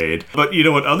 Choices were made. But you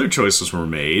know what other choices were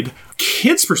made?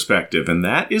 Kids' perspective. And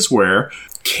that is where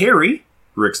Carrie,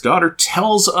 Rick's daughter,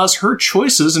 tells us her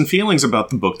choices and feelings about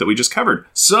the book that we just covered.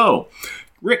 So,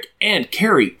 Rick and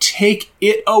Carrie, take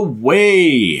it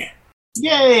away.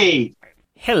 Yay!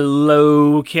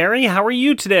 Hello, Carrie. How are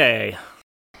you today?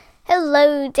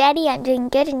 Hello, Daddy. I'm doing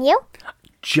good, and you?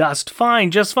 Just fine.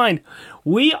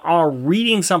 We are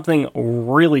reading something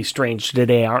really strange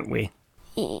today, aren't we?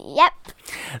 Yep.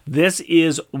 This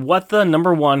is What the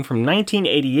Number 1 from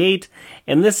 1988,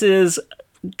 and this is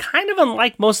kind of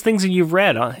unlike most things that you've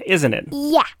read, isn't it?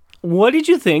 Yeah. What did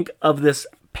you think of this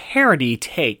parody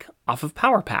take off of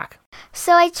Power Pack?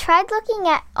 So I tried looking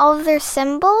at all of their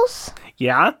symbols.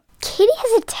 Yeah? Kitty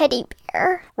has a teddy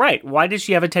bear. Right. Why does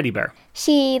she have a teddy bear?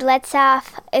 She lets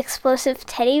off explosive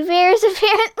teddy bears,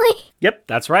 apparently. Yep,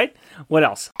 that's right. What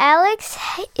else? Alex,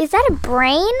 is that a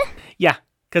brain? Yeah,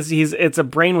 because it's a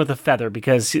brain with a feather,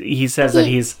 because he says that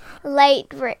he's...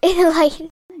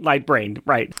 Light-brained,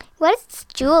 right. What's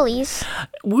Julie's?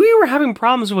 We were having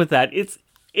problems with that. It's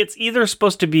either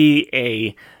supposed to be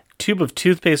a tube of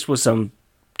toothpaste with some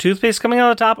toothpaste coming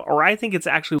out of the top, or I think it's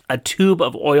actually a tube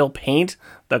of oil paint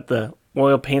that the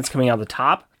oil paint's coming out of the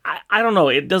top. I don't know.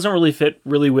 It doesn't really fit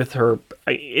really with her.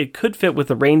 It could fit with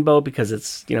the rainbow because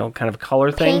it's, kind of a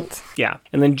color thing. Paint. Yeah.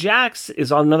 And then Jax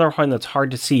is another one that's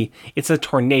hard to see. It's a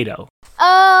tornado.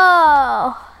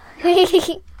 Oh.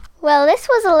 Well, this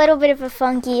was a little bit of a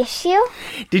funky issue.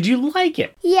 Did you like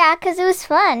it? Yeah, because it was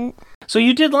fun. So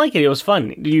you did like it. It was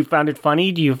fun. You found it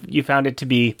funny? You found it to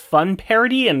be fun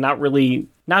parody and not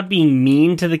being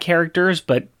mean to the characters,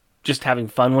 but just having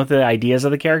fun with the ideas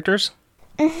of the characters?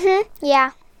 Mm-hmm.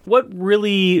 Yeah. What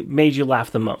really made you laugh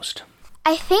the most?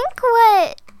 I think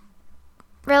what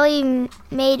really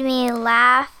made me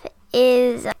laugh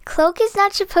is Cloak is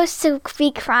not supposed to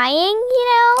be crying,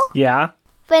 Yeah.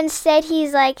 But instead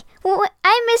he's like,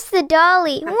 I miss the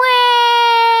dolly.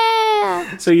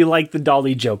 Wah! So you like the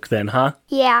dolly joke then, huh?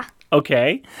 Yeah.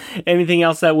 Okay. Anything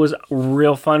else that was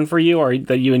real fun for you or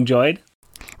that you enjoyed?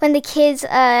 When the kids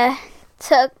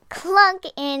took Clunk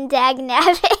and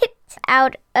Dagnabbit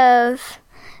out of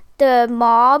the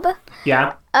mob.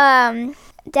 Yeah.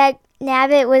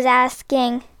 Dagnabbit was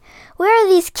asking, where are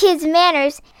these kids'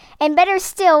 manners? And better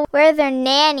still, where are their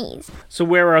nannies? So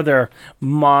where are their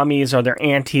mommies, or their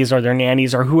aunties, or their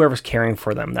nannies, or whoever's caring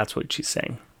for them? That's what she's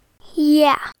saying.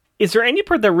 Yeah. Is there any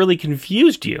part that really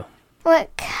confused you?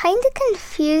 What kind of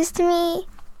confused me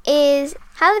is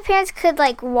how the parents could,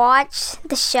 watch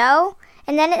the show,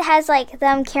 and then it has,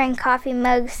 them carrying coffee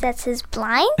mugs that says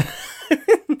blind.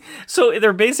 So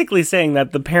they're basically saying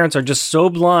that the parents are just so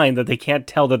blind that they can't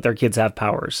tell that their kids have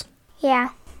powers. Yeah.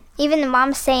 Even the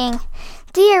mom's saying,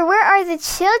 dear, where are the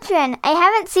children? I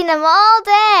haven't seen them all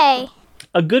day.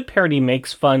 A good parody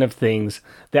makes fun of things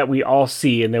that we all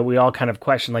see and that we all kind of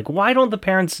question, like, why don't the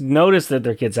parents notice that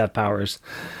their kids have powers?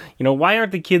 Why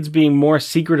aren't the kids being more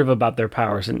secretive about their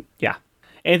powers? And yeah.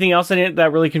 Anything else in it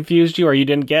that really confused you or you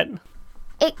didn't get?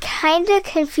 It kind of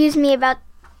confused me about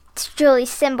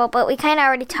Julie's symbol, but we kind of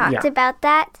already talked about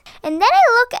that. And then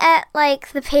I look at,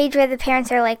 the page where the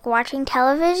parents are, watching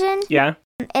television. Yeah.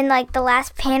 And, the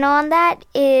last panel on that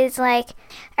is, I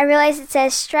realize it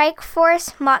says Strike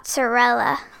Force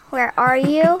Mozzarella. Where are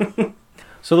you?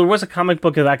 So there was a comic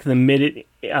book back in the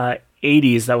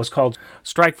mid-80s that was called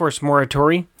Strike Force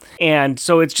Morituri. And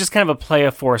so it's just kind of a play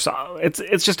of force.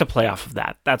 It's just a play off of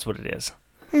that. That's what it is.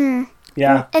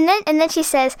 Yeah. And then she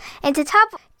says, and to top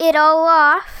it all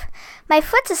off, my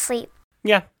foot's asleep.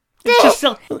 Yeah. It's just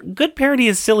silly. Good parody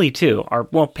is silly, too.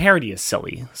 Parody is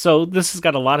silly. So this has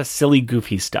got a lot of silly,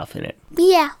 goofy stuff in it.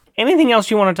 Yeah. Anything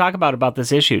else you want to talk about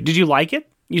this issue? Did you like it?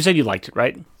 You said you liked it,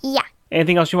 right? Yeah.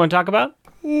 Anything else you want to talk about?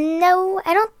 No,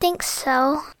 I don't think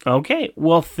so. Okay.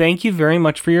 Well, thank you very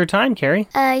much for your time, Carrie.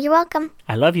 You're welcome.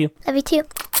 I love you. Love you too.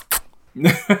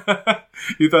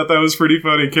 You thought that was pretty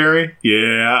funny, Carrie?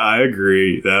 Yeah, I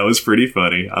agree. That was pretty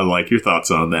funny. I like your thoughts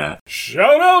on that.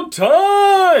 Shout out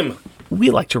time! We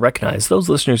like to recognize those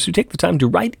listeners who take the time to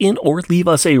write in or leave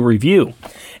us a review.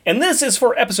 And this is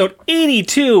for episode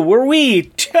 82, where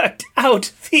we checked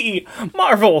out the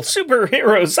Marvel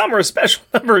Superhero Summer Special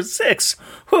number 6.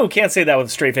 Who can't say that with a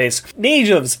straight face?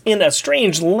 Natives in a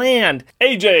Strange Land.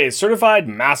 AJ, Certified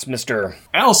Mass Mister.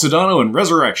 Al Sedano and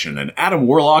Resurrection, an Adam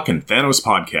Warlock and Thanos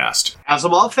podcast.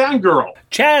 Asimov Fangirl.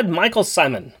 Chad Michael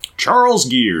Simon. Charles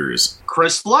Gears.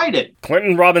 Chris Flighted.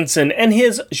 Clinton Robinson and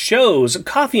his shows,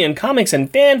 Coffee and Comics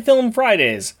and Fan Film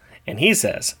Fridays. And he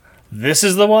says, this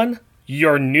is the one?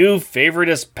 Your new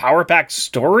favoriteest Power Pack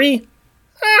story?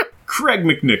 Craig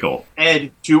McNichol.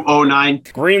 Ed 209.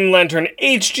 Green Lantern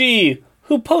HG,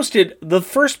 who posted the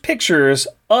first pictures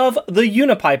of the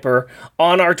Unipiper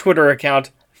on our Twitter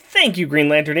account. Thank you, Green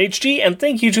Lantern HG, and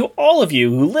thank you to all of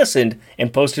you who listened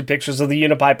and posted pictures of the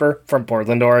Unipiper from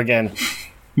Portland, Oregon.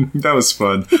 That was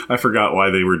fun. I forgot why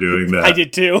they were doing that. I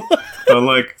did too. I'm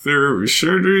like, they're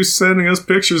sure sending us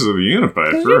pictures of the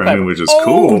Unipiper. I mean, which is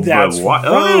cool. That's but why? right.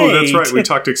 Oh, that's right. We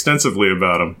talked extensively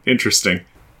about them. Interesting.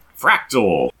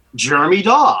 Fractal. Jeremy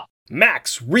Daw.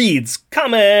 Max Reads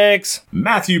Comics.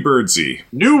 Matthew Birdsey.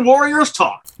 New Warriors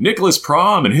Talk. Nicholas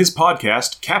Prom and his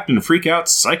podcast, Captain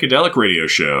Freakout's Psychedelic Radio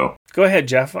Show. Go ahead,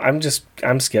 Jeff.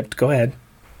 I'm skipped. Go ahead.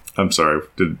 I'm sorry.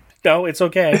 No, it's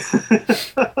okay.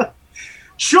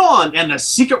 Sean and the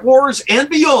Secret Wars and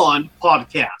Beyond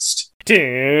podcast.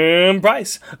 Tim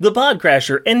Price, the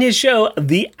Podcrasher, and his show,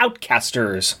 The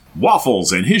Outcasters.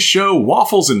 Waffles and his show,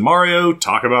 Waffles and Mario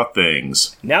Talk About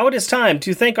Things. Now it is time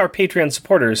to thank our Patreon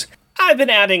supporters. I've been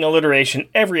adding alliteration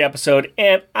every episode,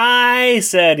 and I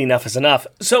said enough is enough.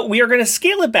 So we are going to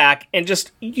scale it back and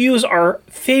just use our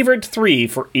favorite 3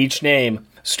 for each name.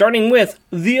 Starting with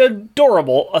the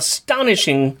adorable,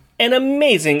 astonishing, and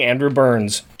amazing Andrew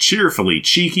Burns. Cheerfully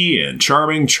cheeky and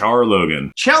charming Char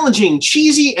Logan. Challenging,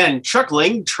 cheesy, and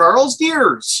chuckling Charles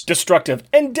Gears. Destructive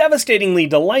and devastatingly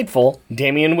delightful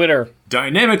Damian Witter.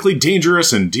 Dynamically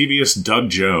dangerous and devious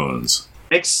Doug Jones.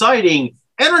 Exciting,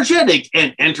 energetic,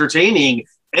 and entertaining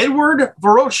Edward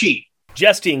Veroci.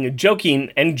 Jesting,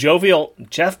 joking, and jovial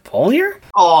Jeff Polier?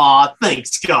 Aw,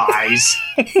 thanks, guys.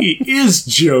 He is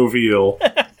jovial.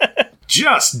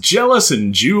 Just jealous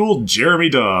and jeweled Jeremy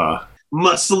Daw.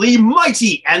 Muscly,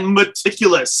 mighty, and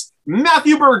meticulous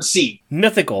Matthew Birdsey.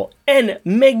 Mythical and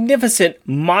magnificent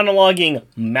monologuing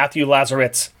Matthew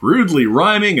Lazaritz. Rudely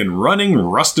rhyming and running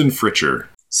Rustin Fritcher.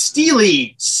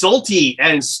 Steely, salty,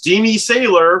 and steamy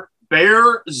sailor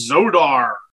Bear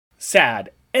Zodar.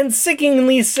 Sad and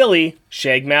sickeningly silly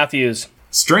Shag Matthews.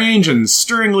 Strange and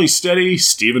stirringly steady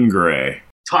Stephen Gray.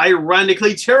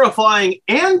 Tyrannically terrifying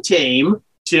and tame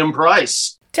Tim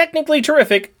Price. Technically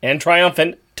terrific and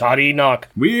triumphant Todd Enoch.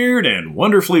 Weird and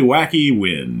wonderfully wacky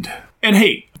Wind. And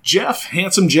hey, Jeff,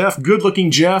 handsome Jeff, good-looking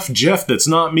Jeff, Jeff that's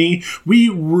not me, we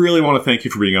really want to thank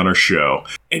you for being on our show.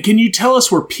 And can you tell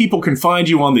us where people can find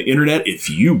you on the internet if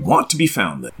you want to be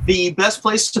found there? The best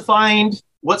place to find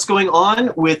what's going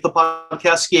on with the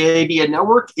Podcastcadia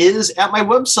Network is at my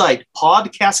website,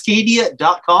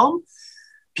 podcastcadia.com,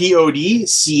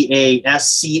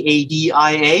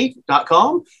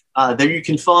 podcascadia.com. There you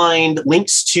can find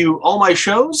links to all my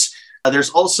shows.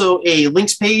 There's also a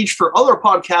links page for other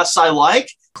podcasts I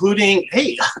like, including,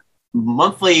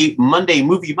 monthly Monday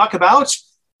Movie Muckabout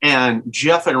and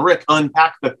Jeff and Rick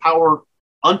Unpacking the Power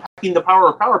of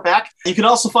Power Pack. You can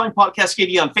also find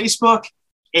Podcastcadia on Facebook.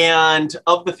 And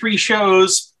of the three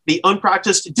shows, the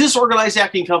Unpracticed Disorganized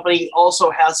Acting Company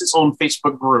also has its own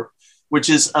Facebook group, which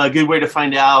is a good way to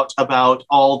find out about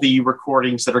all the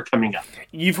recordings that are coming up.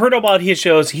 You've heard about his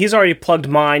shows. He's already plugged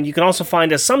mine. You can also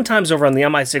find us sometimes over on the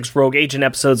MI6 Rogue Agent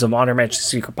episodes of Honor Match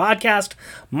Secret Podcast,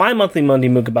 my monthly Monday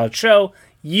Mookabout show.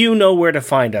 You know where to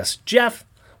find us. Jeff,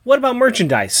 what about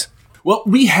merchandise? Well,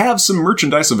 we have some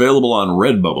merchandise available on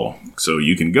Redbubble, so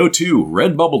you can go to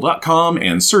redbubble.com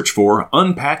and search for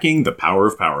Unpacking the Power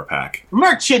of Power Pack.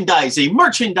 Merchandising,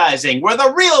 where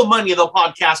the real money of the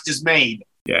podcast is made.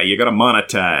 Yeah, you gotta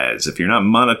monetize. If you're not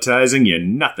monetizing, you're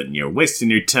nothing. You're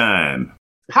wasting your time.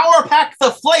 Power Pack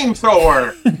the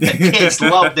Flamethrower. The kids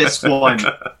love this one.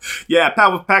 Yeah,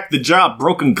 Power Pack the Job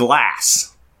Broken Glass.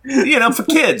 You know, for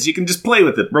kids, you can just play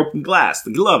with it. Broken glass.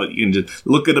 They love it. You can just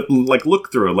look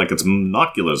through it like it's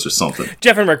monoculars or something.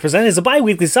 Jeff and Rick Present is a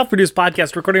bi-weekly self-produced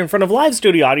podcast recorded in front of a live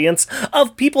studio audience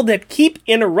of people that keep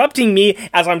interrupting me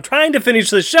as I'm trying to finish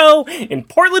the show in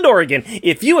Portland, Oregon.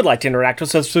 If you would like to interact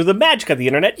with us through the magic of the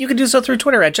internet, you can do so through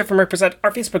Twitter at Jeff and Rick Present,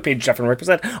 our Facebook page, Jeff and Rick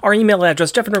Present, our email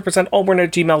address,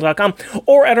 jeffandrickpresent@gmail.com,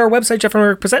 or at our website,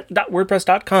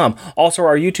 jeffandrickpresent.wordpress.com. Also,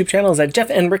 our YouTube channel is at Jeff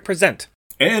and Rick Present.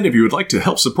 And if you would like to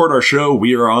help support our show,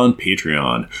 we are on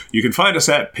Patreon. You can find us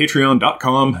at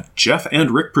patreon.com, Jeff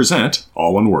and Rick Present,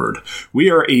 all one word.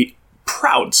 We are a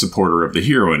proud supporter of the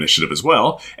Hero Initiative as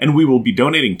well, and we will be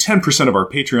donating 10% of our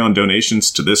Patreon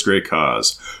donations to this great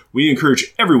cause. We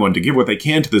encourage everyone to give what they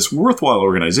can to this worthwhile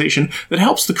organization that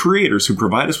helps the creators who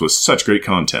provide us with such great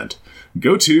content.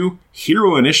 Go to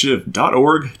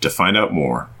heroinitiative.org to find out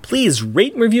more. Please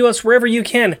rate and review us wherever you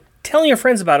can. Tell your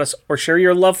friends about us, or share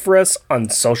your love for us on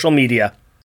social media.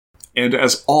 And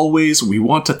as always, we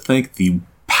want to thank the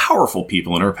powerful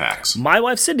people in our packs. My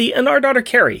wife, Cindy, and our daughter,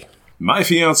 Carrie. My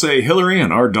fiancée, Hillary,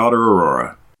 and our daughter,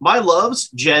 Aurora. My loves,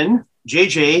 Jen,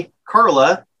 JJ,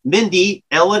 Carla, Mindy,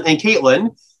 Ellen, and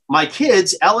Caitlin. My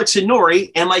kids, Alex and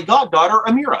Nori, and my goddaughter,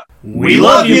 Amira. We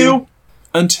love you!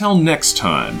 Until next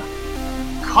time.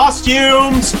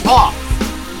 Costumes off!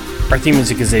 Our theme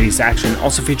music is 80s Action.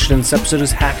 Also featured in this episode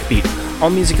is Hackbeat. All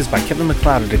music is by Kevin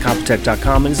MacLeod at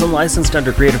Incompetech.com and is unlicensed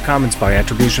under Creative Commons by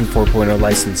Attribution 4.0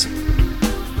 license.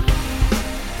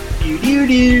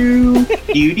 Do-do-do.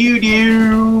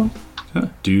 Do-do-do.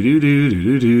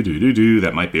 Do-do-do-do-do-do-do-do.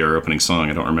 That might be our opening song.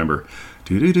 I don't remember.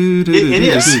 It is.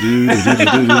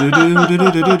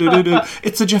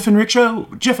 It's the Jeff and Rick Show.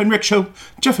 Jeff and Rick Show.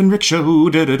 Jeff and Rick Show.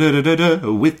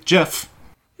 With Jeff.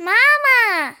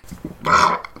 Mama!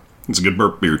 It's a good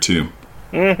burp beer, too.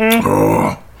 Mm-hmm.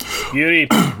 Oh. Beauty.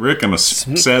 Rick, I'm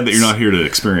sad that you're not here to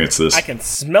experience this. I can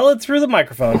smell it through the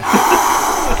microphone.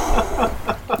 I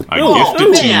gift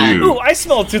it to you. Ooh, I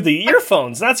smell it through the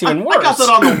earphones. That's even worse. I got that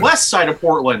on the west side of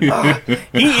Portland.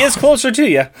 He is closer to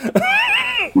you.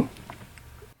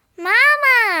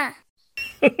 Mama!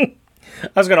 I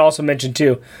was going to also mention,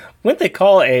 too, wouldn't they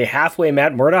call a halfway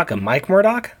Matt Murdock a Mike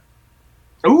Murdock?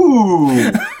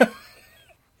 Ooh.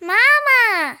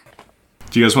 Mama!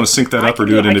 Do you guys want to sync that up or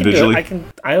do it individually?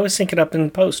 I always sync it up in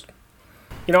post.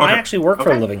 You know, I actually work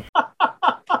for a living.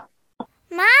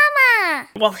 Mama!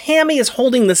 While Hammy is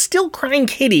holding the still crying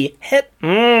Kitty,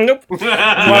 nope.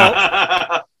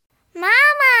 Well,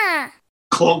 Mama!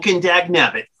 Clunk and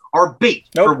Dagnabbit are bait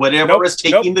for whatever is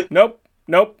taking the...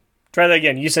 Nope. Try that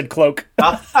again. You said cloak.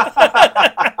 Mama!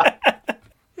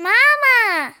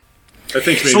 I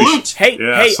think maybe... Salute!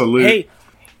 Salute. Hey.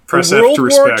 Press the F World to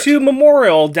War respect. II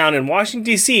Memorial down in Washington,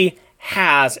 D.C.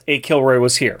 has a Kilroy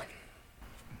was here.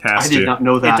 I did not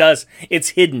know that. It does. It's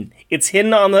hidden. It's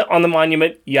hidden on the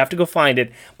monument. You have to go find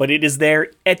it, but it is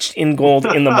there, etched in gold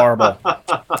in the marble.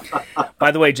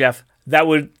 By the way, Jeff, there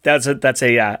was an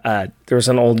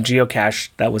old geocache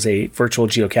that was a virtual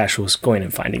geocache who was going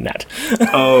and finding that.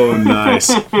 Oh, nice.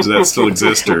 Does that still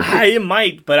exist? Or? It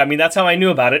might, but I mean that's how I knew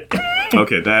about it.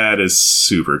 Okay, that is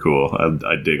super cool.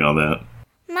 I dig on that.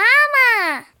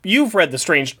 Mama! You've read the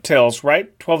Strange Tales,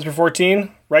 right? 12 through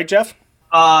 14, right, Jeff?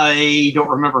 I don't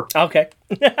remember. Okay.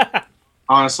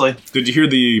 honestly. Did you hear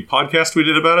the podcast we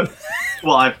did about it?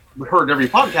 Well, I've heard every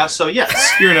podcast, so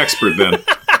yes. You're an expert then.